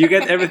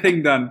get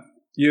everything done.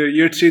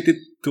 You're treated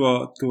to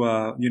a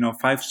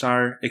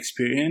 5-star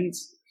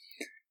experience,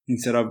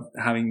 instead of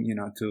having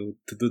to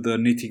do the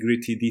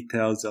nitty-gritty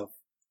details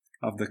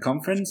of the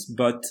conference.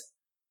 But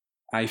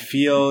I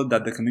feel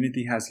that the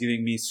community has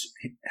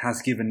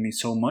given me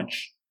so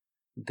much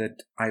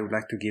that I would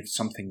like to give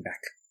something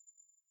back.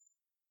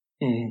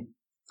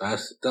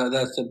 That's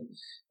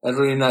a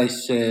really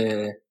nice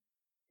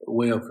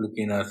way of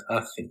looking at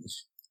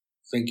things.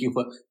 Thank you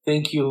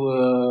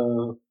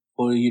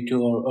for you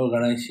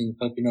two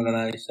helping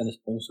organize and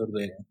sponsor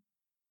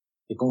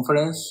the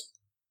conference.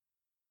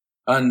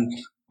 And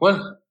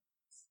well,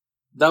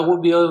 that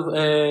would be all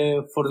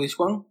for this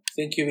one.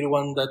 Thank you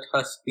everyone that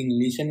has been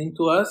listening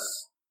to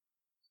us,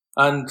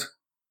 and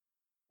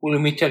we'll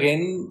meet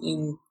again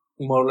in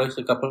more or less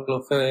a couple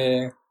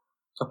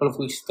of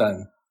weeks'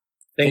 time.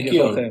 Thank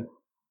you. Jorge.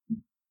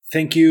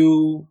 Thank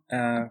you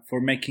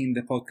for making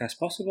the podcast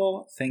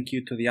possible. Thank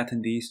you to the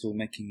attendees for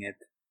making it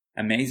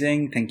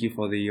amazing. Thank you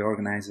for the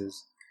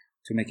organizers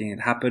to making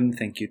it happen.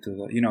 Thank you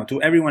to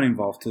to everyone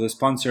involved, to the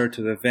sponsor,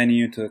 to the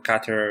venue, to the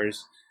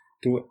caterers,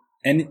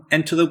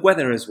 and to the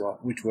weather as well,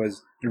 which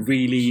was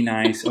really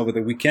nice over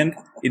the weekend.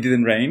 It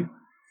didn't rain,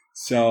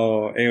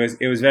 so it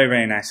was very,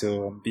 very nice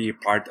to be a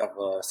part of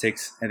the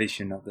 6th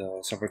edition of the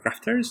Software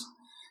Crafters,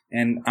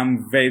 and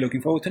I'm very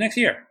looking forward to next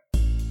year.